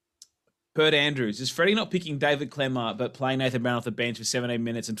 Bert Andrews. Is Freddie not picking David Clemmer but playing Nathan Brown off the bench for 17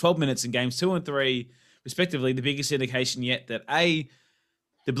 minutes and 12 minutes in games 2 and 3, respectively, the biggest indication yet that A,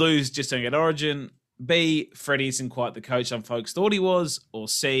 the Blues just don't get Origin, B, Freddie isn't quite the coach some folks thought he was, or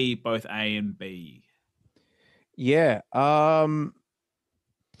C, both A and B? Yeah. Probably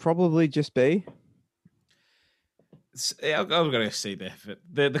just B. I've got to see there.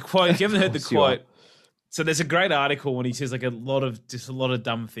 But the quote, if you haven't heard the quote, so there's a great article when he says like a lot of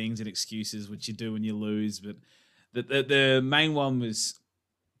dumb things and excuses, which you do when you lose. But the main one was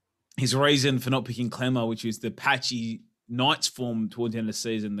his reason for not picking Clemmer, which was the patchy Knights form towards the end of the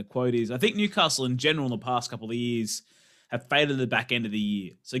season. The quote is, I think Newcastle in general in the past couple of years have faded the back end of the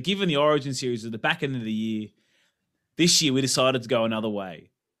year. So given the Origin series at the back end of the year, this year we decided to go another way.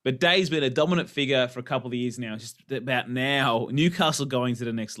 But Day's been a dominant figure for a couple of years now. It's just about now, Newcastle going to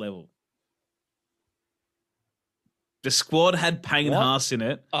the next level. The squad had Payne Haas in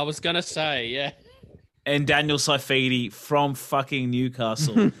it. I was going to say, yeah. And Daniel Saifidi from fucking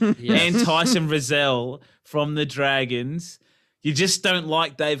Newcastle. Yes. And Tyson Rizell from the Dragons. You just don't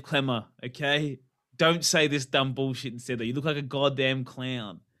like Dave Clemmer, okay? Don't say this dumb bullshit instead. You look like a goddamn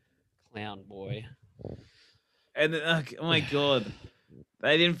clown. Clown boy. And oh my God.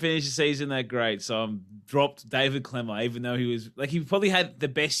 They didn't finish the season that great, so I'm dropped David Clemmer, even though he probably had the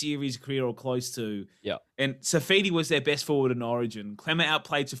best year of his career or close to. Yeah. And Saifidi was their best forward in Origin. Clemmer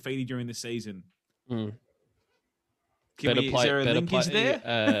outplayed Saifidi during the season. Mm. Is there a linkage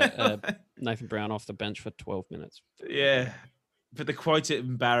there? Nathan Brown off the bench for 12 minutes. Yeah. But the quotes are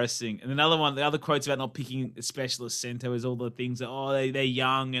embarrassing. And another one, the other quotes about not picking a specialist center is all the things that, they're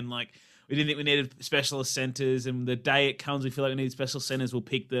young and like, we didn't think we needed specialist centers, and the day it comes, we feel like we need special centers, we'll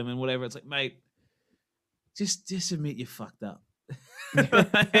pick them and whatever. It's like, mate, just admit you fucked up.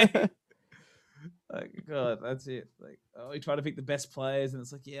 Like, God, that's it. Like, we try to pick the best players, and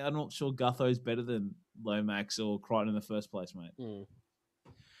it's like, yeah, I'm not sure Gutho's better than Lomax or Crichton in the first place, mate.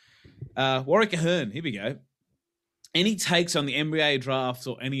 Warwick Ahern, here we go. Any takes on the NBA drafts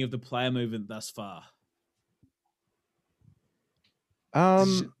or any of the player movement thus far?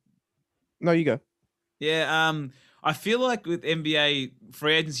 No, you go. Yeah, I feel like with NBA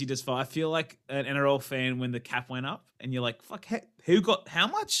free agency just far, I feel like an NRL fan when the cap went up, and you're like, "Fuck, who got how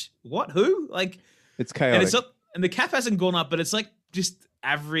much? What? Who?" Like, it's chaotic. And the cap hasn't gone up, but it's like just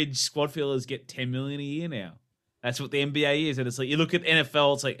average squad fillers get $10 million a year now. That's what the NBA is, and it's like you look at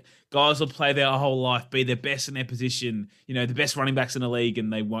NFL, it's like guys will play their whole life, be their best in their position, the best running backs in the league,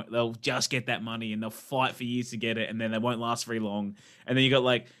 and they'll just get that money, and they'll fight for years to get it, and then they won't last very long. And then you got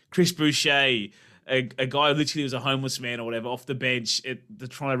like Chris Boucher, a guy who literally was a homeless man or whatever, off the bench at the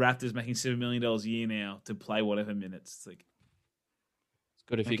Toronto Raptors, making $7 million a year now to play whatever minutes. It's like it's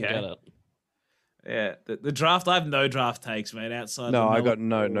good if you can get it. Yeah, the draft. I have no draft takes, mate. Outside. No, I got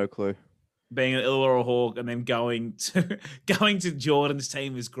no clue. Being an Illawarra Hawk and then going to Jordan's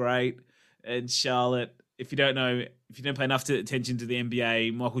team is great. And Charlotte, if you don't pay enough attention to the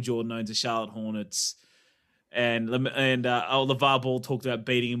NBA, Michael Jordan owns the Charlotte Hornets. And LeVar Ball talked about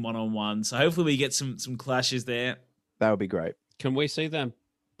beating him one-on-one. So hopefully we get some clashes there. That would be great. Can we see them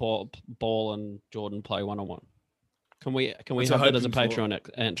Ball and Jordan play one-on-one? Can we have that as a Patreon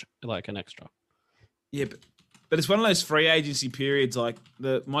like an extra? Yeah, but it's one of those free agency periods. Like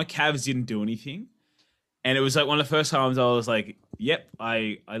my Cavs didn't do anything, and it was like one of the first times I was like, "Yep,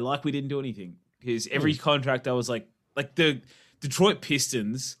 I like we didn't do anything." Because every contract I was like the Detroit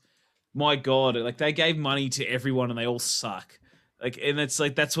Pistons, my God, like they gave money to everyone and they all suck. Like, and it's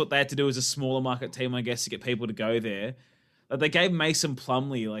like that's what they had to do as a smaller market team, I guess, to get people to go there. Like they gave Mason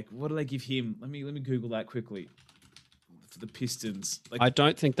Plumlee. Like, what do they give him? Let me Google that quickly. For the Pistons, I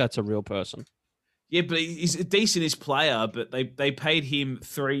don't think that's a real person. Yeah, but he's a decentish player, but they paid him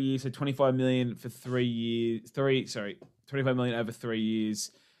 3 years, so $25 million for 3 years. $25 million over 3 years.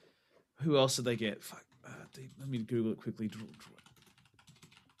 Who else did they get? Fuck. Let me Google it quickly.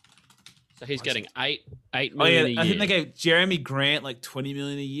 So he's getting $8 million a year. I think they gave Jeremy Grant like $20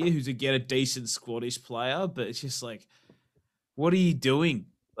 million a year, who's a decent squadish player, but it's just like, what are you doing?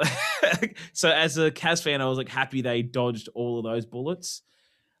 So as a Cavs fan, I was like happy they dodged all of those bullets.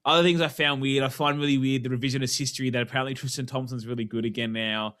 Other things I found weird, I find really weird the revisionist history that apparently Tristan Thompson's really good again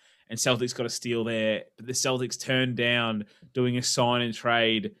now, and Celtics got a steal there. But the Celtics turned down doing a sign and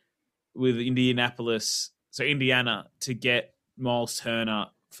trade with Indianapolis so Indiana, to get Miles Turner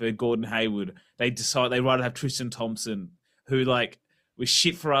for Gordon Hayward, they'd rather have Tristan Thompson, who like was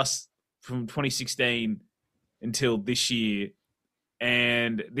shit for us from 2016 until this year.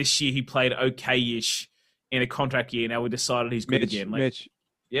 And this year he played okay-ish in a contract year. Now we decided he's good again. Mitch.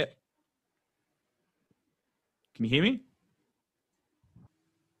 Yep. Can you hear me?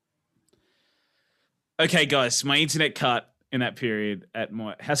 Okay, guys, my internet cut in that period at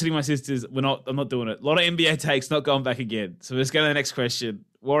my House City, my sisters. I'm not doing it. A lot of NBA takes, not going back again. So let's go to the next question.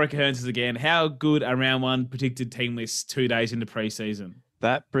 Warwick Hearns again. How good are round one predicted team lists 2 days into preseason?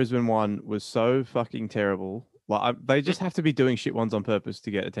 That Brisbane one was so fucking terrible. Like they just have to be doing shit ones on purpose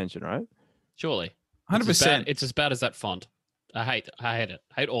to get attention, right? Surely. 100%. It's as bad as that font. I hate it.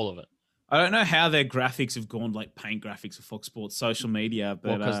 Hate all of it. I don't know how their graphics have gone like paint graphics for Fox Sports social media,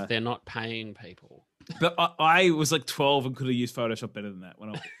 but because they're not paying people. But I was like 12 and could have used Photoshop better than that when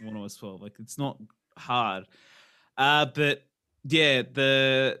I was 12. Like it's not hard. But yeah,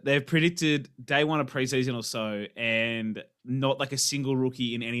 they've predicted day one of preseason or so, and not like a single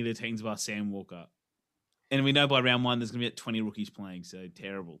rookie in any of the teams bar Sam Walker. And we know by round one there's going to be 20 rookies playing, so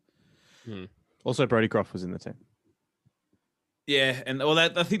terrible. Also, Brody Croft was in the team. Yeah, and all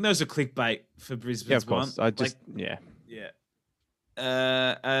that. I think those are clickbait for Brisbane's Yeah, of course. one. Yeah.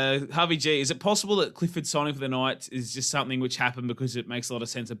 Harvey G, is it possible that Clifford signing for the Knights is just something which happened because it makes a lot of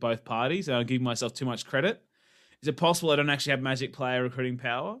sense at both parties? And I'm giving myself too much credit. Is it possible I don't actually have magic player recruiting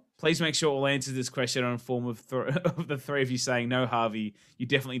power? Please make sure all answers this question are in form of the three of you saying, no, Harvey, you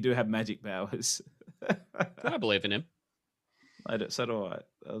definitely do have magic powers. I believe in him. So do I.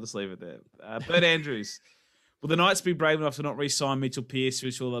 I'll just leave it there. Bert Andrews. Will the Knights be brave enough to not re-sign Mitchell Pearce,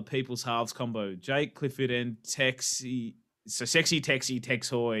 which will the People's Halves combo? Jake Clifford and Sexy Texy Tex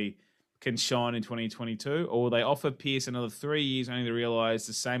Hoy can shine in 2022? Or will they offer Pearce another 3 years only to realise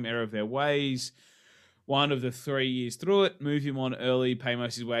the same error of their ways? One of the 3 years through it, move him on early, pay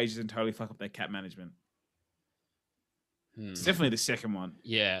most of his wages, and totally fuck up their cap management. It's definitely the second one.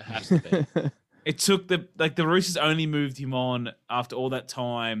 Yeah, has to be. It took the Roosters only moved him on after all that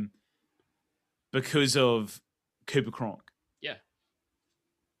time because of Cooper Cronk. Yeah.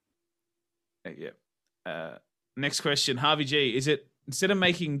 Next question, Harvey G. Is it instead of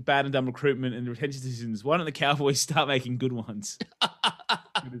making bad and dumb recruitment and retention decisions, why don't the Cowboys start making good ones?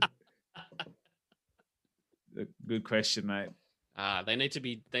 Good question, mate. They need to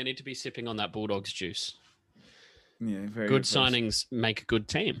be sipping on that Bulldogs juice. Yeah, very good signings make a good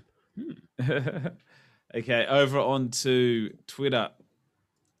team. Okay, over onto Twitter.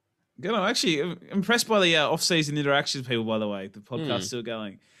 I'm actually impressed by the off-season interactions, people, by the way. The podcast's still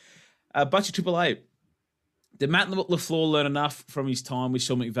going. Butcher Triple A. Did Matt LaFleur learn enough from his time with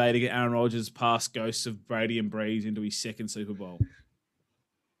Sean McVay to get Aaron Rodgers past ghosts of Brady and Breeze into his second Super Bowl?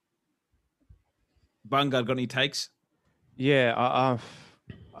 Bungard, got any takes? Yeah,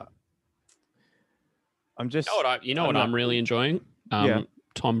 I'm just... You know what I'm really enjoying?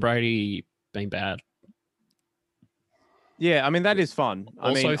 Tom Brady being bad. Yeah, I mean, that is fun.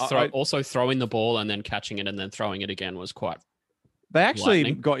 Also throwing the ball and then catching it and then throwing it again was quite... They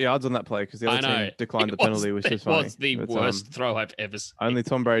actually got yards on that play because the other team declined the penalty, which is funny. It was the worst throw I've ever seen. Only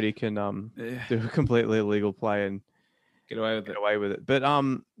Tom Brady can do a completely illegal play and get away with it. But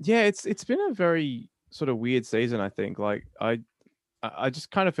yeah, it's been a very sort of weird season, I think. Like I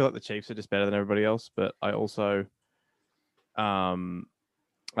just kind of feel like the Chiefs are just better than everybody else, but I also I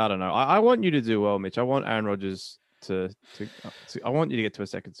don't know. I want you to do well, Mitch. I want Aaron Rodgers to I want you to get to a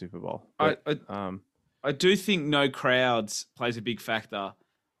second Super Bowl. But, I do think no crowds plays a big factor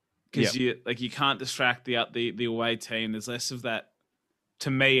because you can't distract the away team. There's less of that,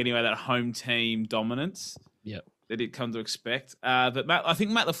 to me anyway, that home team dominance. Yep. That it come to expect. But I think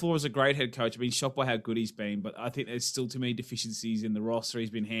Matt LaFleur is a great head coach. I've been shocked by how good he's been, but I think there's still too many deficiencies in the roster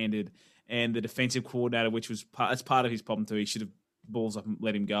he's been handed, and the defensive coordinator, which was that's part of his problem too. He should have balls up and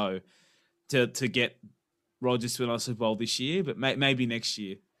let him go to get Rodgers to another Super Bowl this year, but maybe next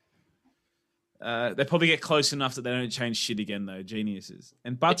year. They probably get close enough that they don't change shit again, though. Geniuses.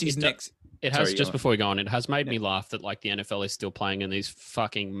 And Butty's next. It has, just before we go on, it has made me laugh that like the NFL is still playing in these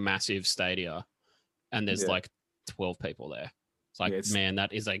fucking massive stadia, and there's like 12 people there. It's like, man,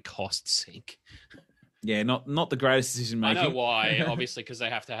 that is a cost sink. Yeah, not the greatest decision making. I know why, obviously, because they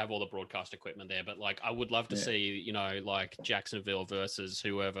have to have all the broadcast equipment there. But like, I would love to see, like Jacksonville versus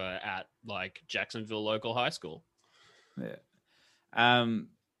whoever at like Jacksonville local high school. Yeah.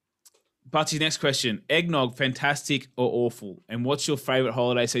 Butty's next question: eggnog, fantastic or awful? And what's your favorite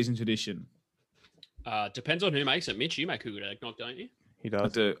holiday season tradition? Depends on who makes it. Mitch, you make good eggnog, don't you? He I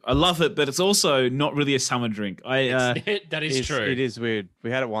does. do. I love it, but it's also not really a summer drink. That is true. It is weird. We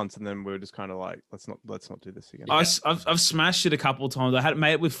had it once, and then we were just kind of like, let's not do this again. I've smashed it a couple of times. I had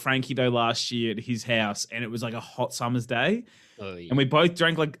made it with Frankie though last year at his house, and it was like a hot summer's day, and we both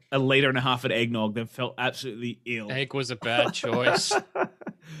drank like 1.5 liters of eggnog. Then felt absolutely ill. Egg was a bad choice.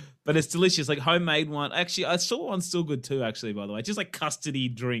 But it's delicious, like homemade one. Actually, I saw one's still good too. Actually, by the way, just like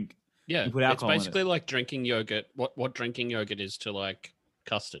custardy drink. Yeah, you put it's alcohol basically in it. like drinking yogurt. What drinking yogurt is to like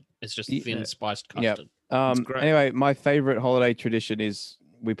custard. It's just thin spiced Yeah. custard. great. Anyway, my favorite holiday tradition is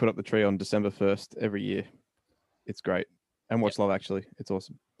we put up the tree on December 1st every year. It's great. And watch Love Actually. It's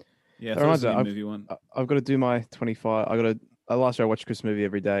awesome. Yeah, That reminds me, movie one. I've got to do my 25. Last year I watched a Christmas movie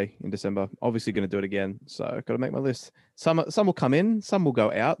every day in December. Obviously going to do it again. So I've got to make my list. Some will come in, some will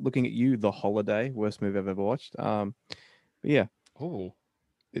go out. Looking at You, The Holiday, worst movie I've ever watched. But yeah. Oh,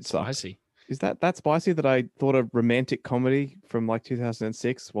 It's spicy. spicy. Is that spicy that I thought a romantic comedy from like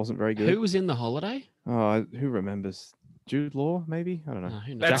 2006 wasn't very good? Who was in The Holiday? Oh, who remembers? Jude Law, maybe? I don't know.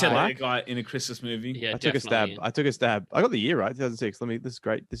 Who knows? That's Jack a Black? guy in a Christmas movie. Yeah, I took a stab. definitely. I took a stab. I got the year right, 2006. This is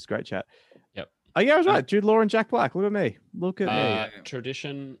great. This is great chat. Yep. Oh yeah, I was right. Jude Law and Jack Black. Look at me. Look at me.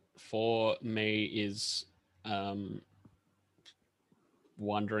 Tradition for me is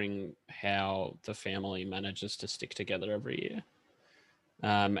wondering how the family manages to stick together every year,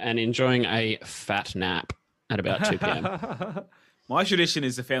 and enjoying a fat nap at about 2 p.m. My tradition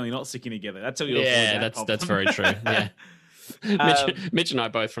is the family not sticking together. That's how we Yeah, that's very true. Yeah. Mitch and I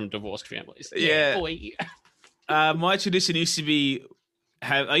both from divorced families. Yeah. Boy. My tradition used to be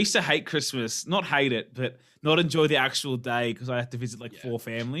I used to hate Christmas, not hate it, but not enjoy the actual day because I had to visit like 4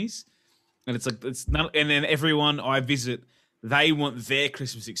 families, and it's not. And then everyone I visit, they want their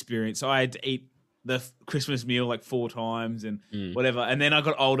Christmas experience, so I had to eat the Christmas meal like 4 times and whatever. And then I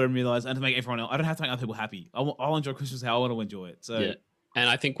got older and realized I had to make everyone else. I don't have to make other people happy. I'll enjoy Christmas how I want to enjoy it. So yeah. And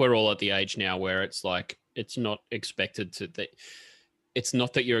I think we're all at the age now where it's like it's not expected to. It's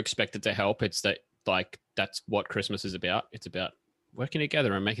not that you're expected to help. It's that like that's what Christmas is about. It's about working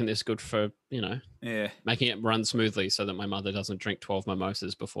together and making this good for, making it run smoothly so that my mother doesn't drink 12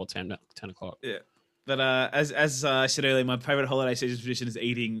 mimosas before 10 o'clock. Yeah. But as I said earlier, my favorite holiday season tradition is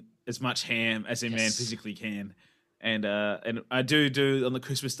eating as much ham as a man physically can. And I do on the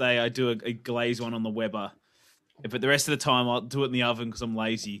Christmas day, I do a glazed one on the Weber. But the rest of the time, I'll do it in the oven because I'm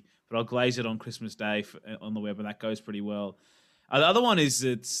lazy. But I'll glaze it on Christmas Day on the Weber. That goes pretty well. The other one is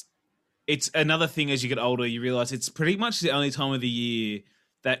it's another thing as you get older, you realize it's pretty much the only time of the year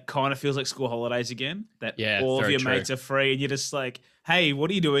that kind of feels like school holidays again. That all of your mates are free and you're just like, hey,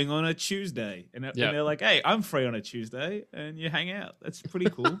 what are you doing on a Tuesday? And they're like, hey, I'm free on a Tuesday, and you hang out. That's pretty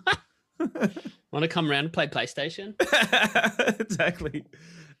cool. Want to come around and play PlayStation? Exactly.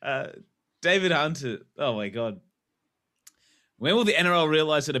 David Hunter. Oh my God. When will the NRL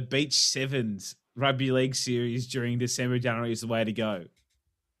realize that a Beach Sevens rugby league series during December, January is the way to go?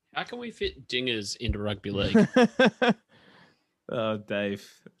 How can we fit dingers into rugby league? Oh, Dave.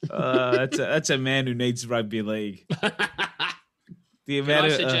 That's a man who needs rugby league. Can I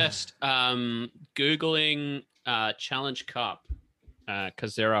suggest Googling Challenge Cup?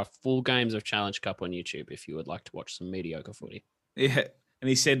 Because there are full games of Challenge Cup on YouTube if you would like to watch some mediocre footy. Yeah. And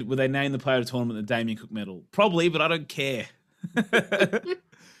he said, will they name the player of the tournament the Damien Cook medal? Probably, but I don't care.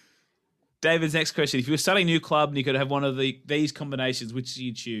 David's next question. If you were starting a new club and you could have one of these combinations, which do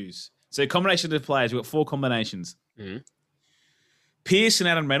you choose? So combination of the players, we've got 4 combinations. Mm-hmm. Pearce and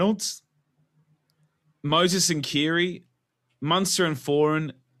Adam Reynolds, Moses and Keary, Munster and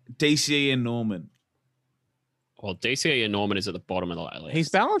Foran, DCE and Norman. Well, DCE and Norman is at the bottom of the list. He's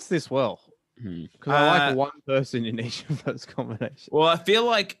balanced this well. Because I like one person in each of those combinations. Well, I feel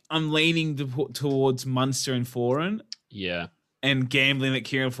like I'm leaning towards Munster and Foran. Yeah. And gambling that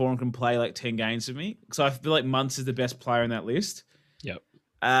Kieran Foran can play like 10 games with me. Because I feel like Munster's the best player in that list. Yep.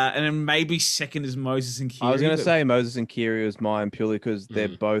 And then maybe second is Moses and Keary. I was going to say Moses and Keary was mine purely because they're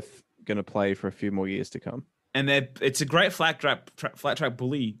both going to play for a few more years to come. And it's a great flat track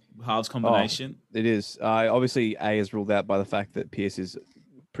bully halves combination. Oh, it is. Obviously, A is ruled out by the fact that Pearce is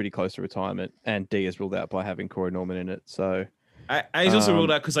pretty close to retirement, and D is ruled out by having Corey Norman in it. So A's also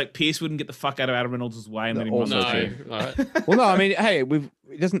ruled out because like Pearce wouldn't get the fuck out of Adam Reynolds' way and let him also true. Right. Well, no, I mean, hey,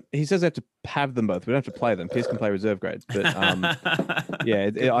 he says they have to have them both. We don't have to play them. Pearce can play reserve grade, but I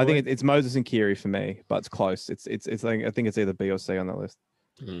think it's Moses and Keary for me, but it's close. It's I think it's either B or C on that list.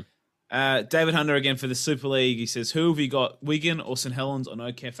 Mm-hmm. David Hunter again for the Super League. He says, "Who have you got, Wigan or St Helens, or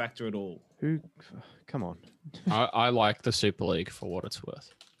no care factor at all?" Who? Come on. I like the Super League for what it's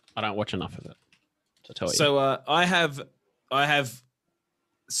worth. I don't watch enough of it to tell you. So I have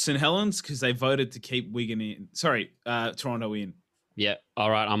St Helens because they voted to keep Wigan in. Sorry, Toronto in. Yeah. All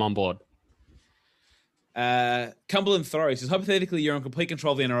right. I'm on board. Cumberland Throw says, hypothetically, you're in complete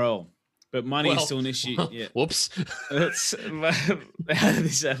control of the NRL, but money is still an issue. Yeah. Whoops. How did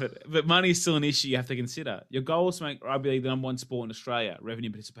this happen? But money is still an issue you have to consider. Your goal is to make rugby league the number one sport in Australia, revenue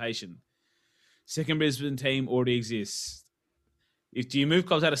participation. Second Brisbane team already exists. Do you move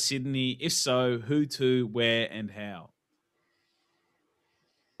clubs out of Sydney? If so, who to, where, and how?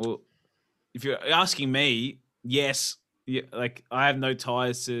 Well, if you're asking me, yes. Yeah, like I have no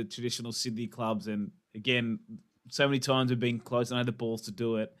ties to traditional Sydney clubs, and again, so many times we've been close and I had the balls to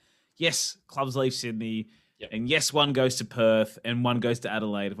do it. Yes, clubs leave Sydney, and yes, one goes to Perth and one goes to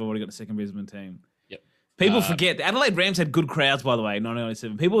Adelaide if I've already got the second Brisbane team. Yep. People forget the Adelaide Rams had good crowds, by the way, in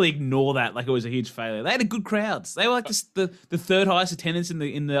 1997. People ignore that like it was a huge failure. They had good crowds. They were like the third highest attendance in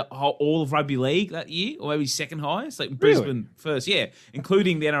the whole, all of rugby league that year, or maybe second highest. Like Brisbane first, yeah,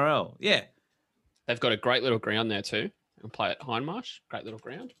 including the NRL. Yeah, they've got a great little ground there too. And play at Hindmarsh, great little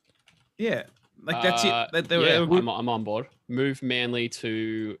ground. Yeah, like that's it. I'm on board. Move Manly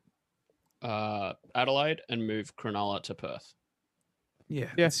to Adelaide and move Cronulla to Perth. Yeah,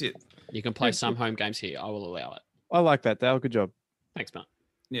 that's it. You can play some home games here. I will allow it. I like that, Dale. Good job. Thanks, man.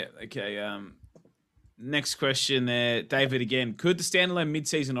 Yeah. Okay. Next question there, David. Again, could the standalone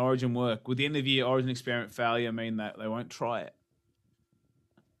mid-season Origin work? Would the end of year Origin experiment failure mean that they won't try it?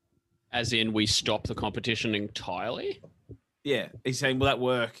 As in, we stop the competition entirely? Yeah, he's saying, will that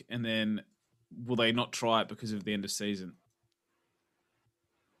work? And then, will they not try it because of the end of season?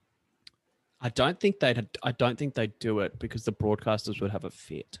 I don't think they'd do it because the broadcasters would have a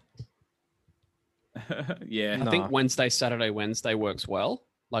fit. Yeah, I think Wednesday, Saturday, Wednesday works well.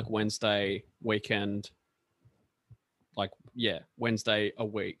 Like Wednesday weekend, Wednesday a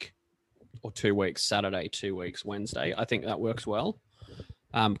week or 2 weeks, Saturday 2 weeks, Wednesday. I think that works well.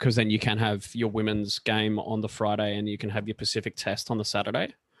 Because then you can have your women's game on the Friday and you can have your Pacific test on the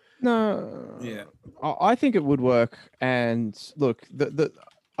Saturday. No. Yeah. I think it would work. And look,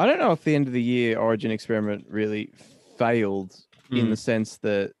 I don't know if the end of the year Origin experiment really failed in the sense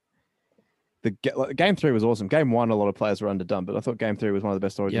that game 3 was awesome. Game 1, a lot of players were underdone, but I thought game 3 was one of the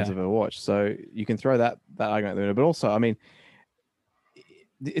best Origins I've ever watched. So you can throw that argument there. But also, I mean,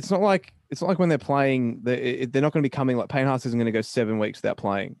 it's not like when they're playing, they're not going to be coming, like Payne Haas isn't going to go 7 weeks without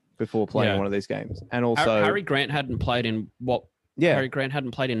playing before playing one of these games. And also Harry Grant hadn't played in Harry Grant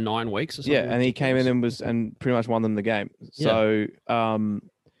hadn't played in 9 weeks or something. Yeah, and he came in and pretty much won them the game. So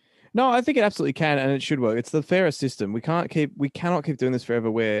no, I think it absolutely can and it should work. It's the fairest system. We cannot keep doing this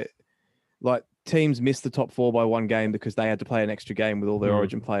forever where like teams miss the top 4 by one game because they had to play an extra game with all their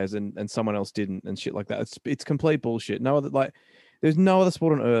Origin players and someone else didn't and shit like that. It's complete bullshit. There's no other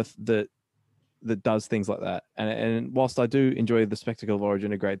sport on earth that does things like that. And whilst I do enjoy the spectacle of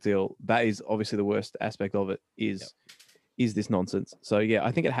Origin a great deal, that is obviously the worst aspect of it is this nonsense. So yeah,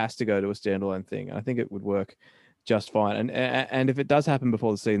 I think it has to go to a standalone thing. I think it would work just fine. And if it does happen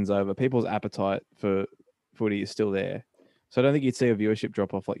before the season's over, people's appetite for footy is still there. So I don't think you'd see a viewership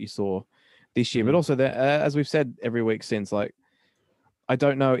drop off like you saw this year. But also, as we've said every week since, like, I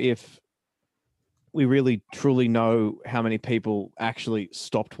don't know if we really truly know how many people actually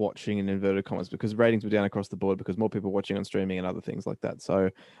stopped watching in inverted commas because ratings were down across the board because more people watching on streaming and other things like that. So,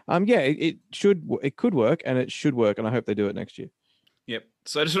 it could work and it should work, and I hope they do it next year. Yep.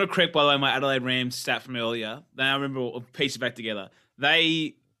 So I just want to correct, by the way, my Adelaide Rams stat from earlier. Now I remember, I'll piece it back together.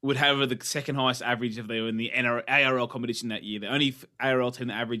 They would have the second highest average if they were in the ARL competition that year. The only ARL team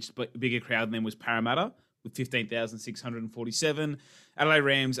that averaged bigger crowd than them was Parramatta, with 15,647. Adelaide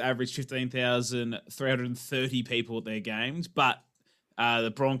Rams averaged 15,330 people at their games, but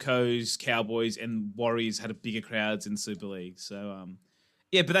the Broncos, Cowboys, and Warriors had a bigger crowds in Super League. So,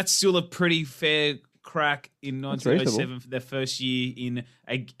 but that's still a pretty fair crack in 1907 for their first year in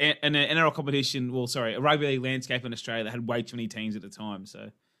an NRL competition. Well, sorry, a rugby league landscape in Australia that had way too many teams at the time. So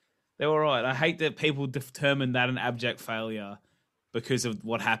they were right. I hate that people determined that an abject failure because of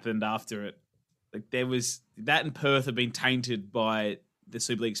what happened after it. Like there was that in Perth had been tainted by the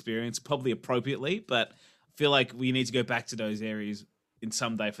Super League experience, probably appropriately, but I feel like we need to go back to those areas in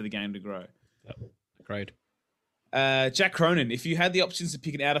some day for the game to grow. Yep. Agreed. Jack Cronin, if you had the options to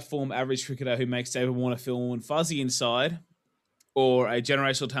pick an out-of-form average cricketer who makes David Warner feel warm and fuzzy inside, or a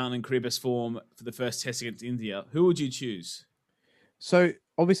generational talent in career best form for the first test against India, who would you choose? So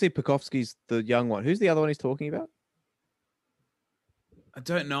obviously Pukovsky's the young one. Who's the other one he's talking about? I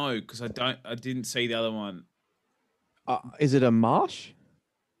don't know because I didn't see the other one. Is it a Marsh?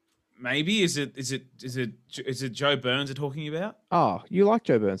 Maybe is it Joe Burns they're talking about? Oh, you like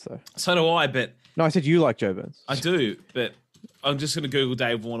Joe Burns though. So do I, but no, I said you like Joe Burns. I do, but I'm just going to Google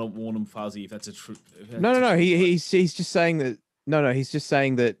Dave Warner Fuzzy if that's a true. No. He's just saying that No, he's just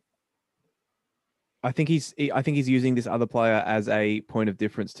saying that. I think he's using this other player as a point of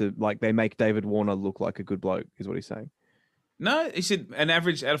difference to like they make David Warner look like a good bloke, is what he's saying. No, he said an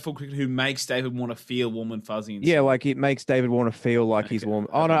average out of full cricketer who makes David Warner feel warm and fuzzy. And yeah, stuff. like it makes David Warner feel like he's warm.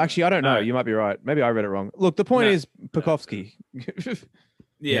 Oh no, actually, I don't know. You might be right. Maybe I read it wrong. Look, the point is Pukovsky.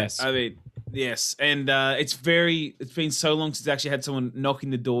 Yes, I mean, yes, and it's been so long since I actually had someone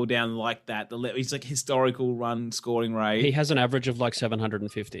knocking the door down like that. He's like historical run scoring rate. He has an average of like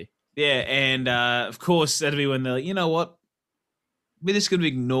 750. Yeah, and of course that'll be when they're like, you know what, we're just going to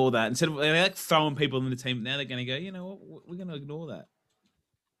ignore that instead of like throwing people in the team. Now they're going to go, you know what, we're going to ignore that.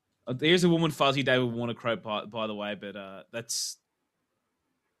 Here's a woman fuzzy David Warner quote, by the way, but it's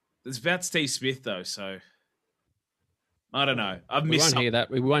about Steve Smith though, so I don't know. I've missed. We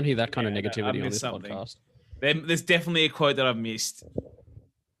won't hear that kind of negativity on this podcast. There's definitely a quote that I've missed.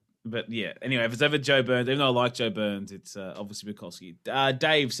 But yeah, anyway, if it's ever Joe Burns, even though I like Joe Burns, it's obviously Bukowski.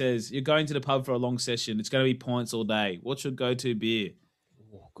 Dave says, you're going to the pub for a long session. It's going to be pints all day. What's your go-to beer?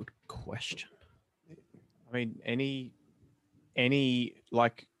 Oh, good question. I mean, any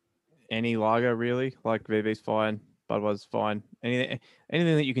lager, really. Like VB's fine, Budweiser's fine. Anything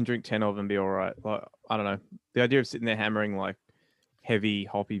that you can drink 10 of and be all right. Like, I don't know. The idea of sitting there hammering like heavy,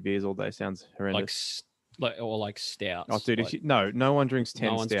 hoppy beers all day sounds horrendous. Like stouts. Oh, dude! No one drinks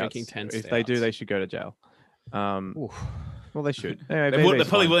 10 stouts. Drinking 10 if stouts. they do, they should go to jail. Well, they should. Anyway, they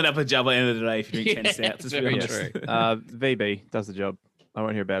probably wouldn't have a job at the end of the day if you drink 10 stouts. That's very true. VB does the job. I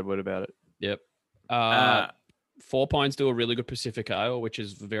won't hear a bad word about it. Yep. Four Pines do a really good Pacific Ale, which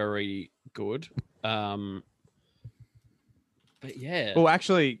is very good. But yeah. Well,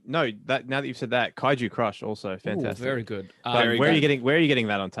 actually, no. That now that you've said that, Kaiju Crush also fantastic. Ooh, very good. Where are you getting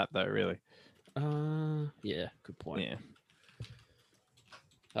that on tap though? Really? Yeah, good point.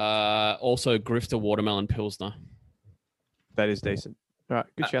 Yeah. Also Grifter Watermelon Pilsner. That is decent. All right,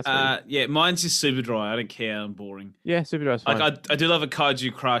 good shout. Yeah, mine's just super dry. I don't care. I'm boring. Yeah, super dry is fine. Like I do love a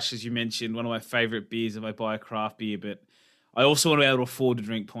Kaiju Crush, as you mentioned, one of my favorite beers if I buy a craft beer, but I also want to be able to afford to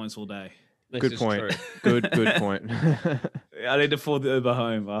drink pints all day. Good point. Good point. I need to afford the Uber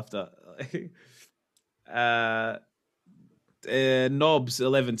home after. Knobs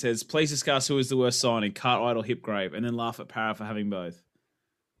 11 says, please discuss who is the worst signing, Cartwright or Hipgrave, and then laugh at Parra for having both.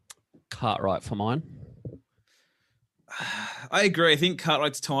 Cartwright for mine. I agree. I think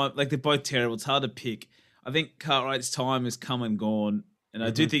Cartwright's time, like they're both terrible. It's hard to pick. I think Cartwright's time has come and gone, and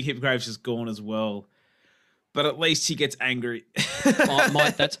I do think Hipgrave's just gone as well. But at least he gets angry.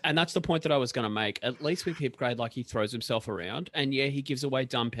 That's the point that I was going to make. At least with Hipgrave, like he throws himself around, and yeah, he gives away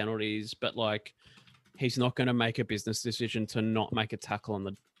dumb penalties, but like he's not going to make a business decision to not make a tackle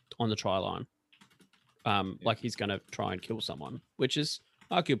on the try line. Like he's going to try and kill someone, which is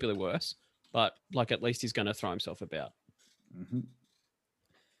arguably worse. But like at least he's going to throw himself about. Mm-hmm.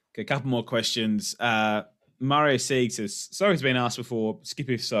 Okay, a couple more questions. Mario Sieg says, sorry, it's been asked before. Skip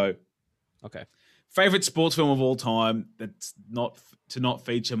if so. Okay. Favorite sports film of all time that's not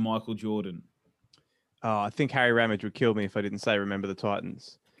feature Michael Jordan? Oh, I think Harry Ramage would kill me if I didn't say Remember the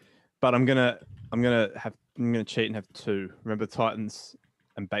Titans. But I'm gonna cheat and have two. Remember the Titans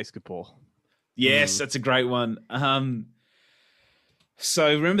and basketball. Yes, that's a great one.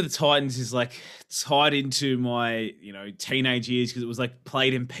 So Remember the Titans is like tied into my, teenage years because it was like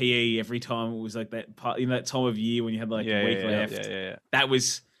played in PE every time. It was like that part, that time of year when you had like a week left. Yeah. That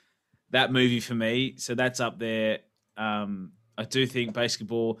was that movie for me. So that's up there. I do think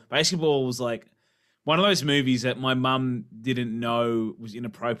Basketball was like one of those movies that my mum didn't know was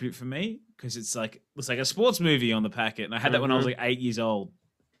inappropriate for me because it's like a sports movie on the packet. And I had that when I was like 8 years old.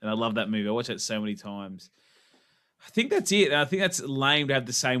 And I love that movie. I watched it so many times. I think that's it. I think that's lame to have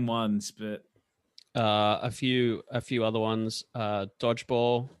the same ones, but a few other ones.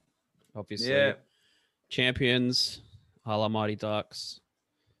 Dodgeball, obviously. Yeah. Champions, Hala Mighty Ducks.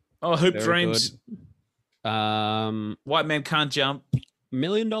 Oh, Hoop Dreams. Good. White Man Can't Jump. $1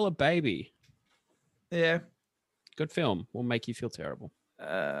 Million Baby. Yeah. Good film. Will make you feel terrible.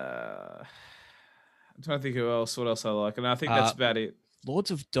 I'm trying to think what else I like, and I think that's about it. Lords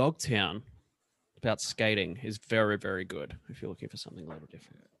of Dogtown. About skating is very, very good if you're looking for something a little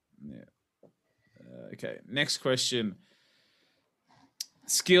different. Yeah. Okay. Next question.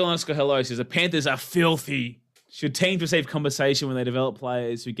 Skill_hello says the Panthers are filthy. Should teams receive compensation when they develop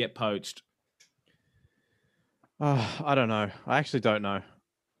players who get poached? I don't know. I actually don't know.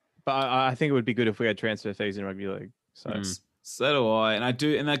 But I think it would be good if we had transfer fees in rugby league. So do I. And I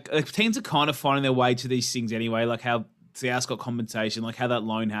do. And teams are kind of finding their way to these things anyway, like how South got compensation, like how that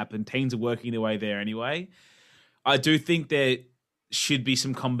loan happened. Teams are working their way there anyway. I do think that should be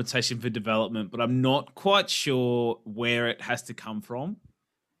some compensation for development, but I'm not quite sure where it has to come from.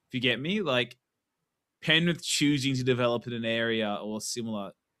 If you get me, like Penrith choosing to develop in an area or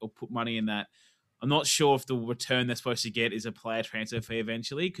similar or put money in that, I'm not sure if the return they're supposed to get is a player transfer fee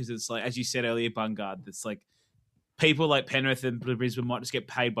eventually, because it's like, as you said earlier, Bungard, it's like people like Penrith and Brisbane might just get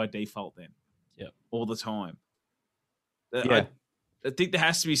paid by default then. Yep. All the time. Yeah. I think there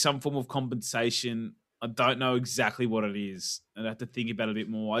has to be some form of compensation. I don't know exactly what it is. I'd have to think about it a bit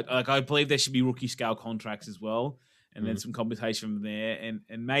more. I believe there should be rookie scale contracts as well, and then some compensation from there.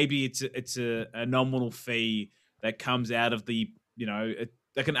 And maybe it's a nominal fee that comes out of the,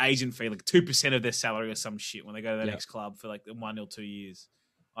 like an agent fee, like 2% of their salary or some shit when they go to the next club for like 1 or 2 years.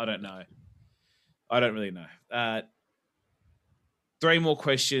 I don't know. I don't really know. 3 more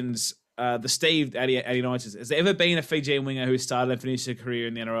questions. The Steve 89 says, has there ever been a Fijian winger who started and finished a career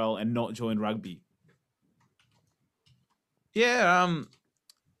in the NRL and not joined rugby? Yeah,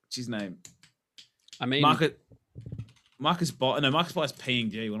 what's his name? I mean, Marcus Bott. No, Marcus Bott's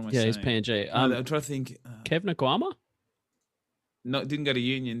PNG. What am I saying? Yeah, he's PNG. I'm trying to think. Kev Naguama? No, didn't go to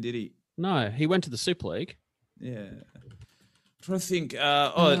Union, did he? No, he went to the Super League. Yeah. I'm trying to think.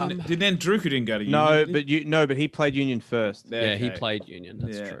 Then Druku didn't go to Union. But he played Union first. Yeah, he played Union.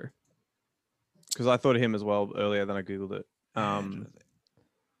 That's true. Because I thought of him as well earlier, then I googled it.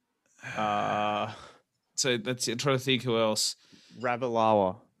 So that's it. I'm trying to think who else.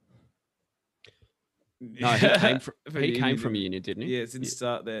 Ravalawa. No, he came from Union, didn't he? Yeah, it didn't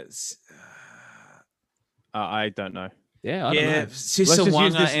start there. I don't know. Yeah, I don't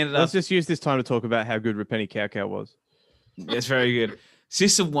know. Let's just use this time to talk about how good Rapeni Kaukau was. That's very good.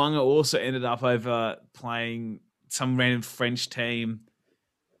 Sissa Wanga also ended up over playing some random French team.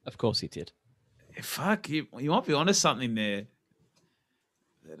 Of course he did. Fuck, you might be onto something there.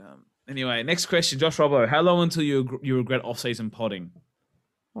 But, anyway, next question. Josh Robbo, how long until you regret off-season potting?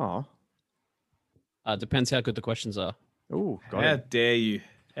 Oh. Depends how good the questions are. Oh, How dare you?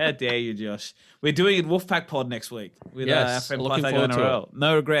 How dare you, Josh? We're doing a Wolfpack pod next week with our friend looking Pythago forward to NRL. it.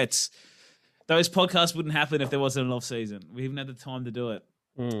 No regrets. Those podcasts wouldn't happen if there wasn't an off-season. We haven't had the time to do it.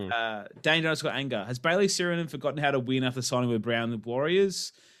 Dane Jones got anger. Has Bailey Sironen forgotten how to win after signing with Brown the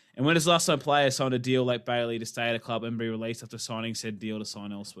Warriors? And when does the last time a player signed a deal like Bailey to stay at a club and be released after signing said deal to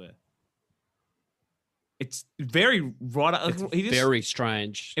sign elsewhere? It's very right. Very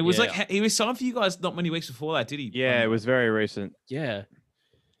strange. It was like he was signed for you guys not many weeks before that, did he? Yeah, it was very recent. Yeah.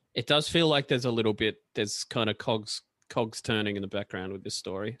 It does feel like there's kind of cogs turning in the background with this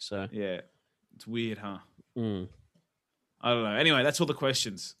story. So yeah, it's weird, huh? I don't know. Anyway, that's all the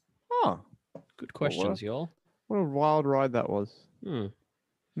questions. Oh, good questions, y'all. What a wild ride that was. Yeah.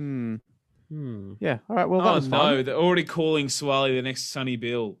 All right. Well, that was fun. They're already calling Swally the next Sonny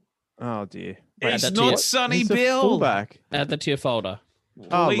Bill. Oh dear. It's not Sonny Bill. Fullback. Add that to your folder.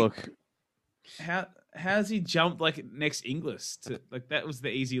 Look. How's he jumped like next Inglis? Like that was the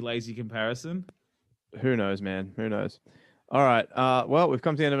easy, lazy comparison. Who knows, man? Who knows? All right. Well, we've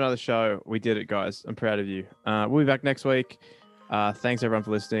come to the end of another show. We did it, guys. I'm proud of you. We'll be back next week. Thanks everyone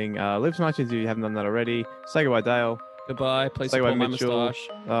for listening. Leave some iTunes if you haven't done that already. Say goodbye, Dale. Goodbye. Please say support goodbye, my Mitchell. moustache.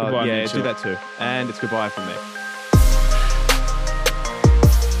 Goodbye, yeah, Mitchell. do that too. And it's goodbye from me.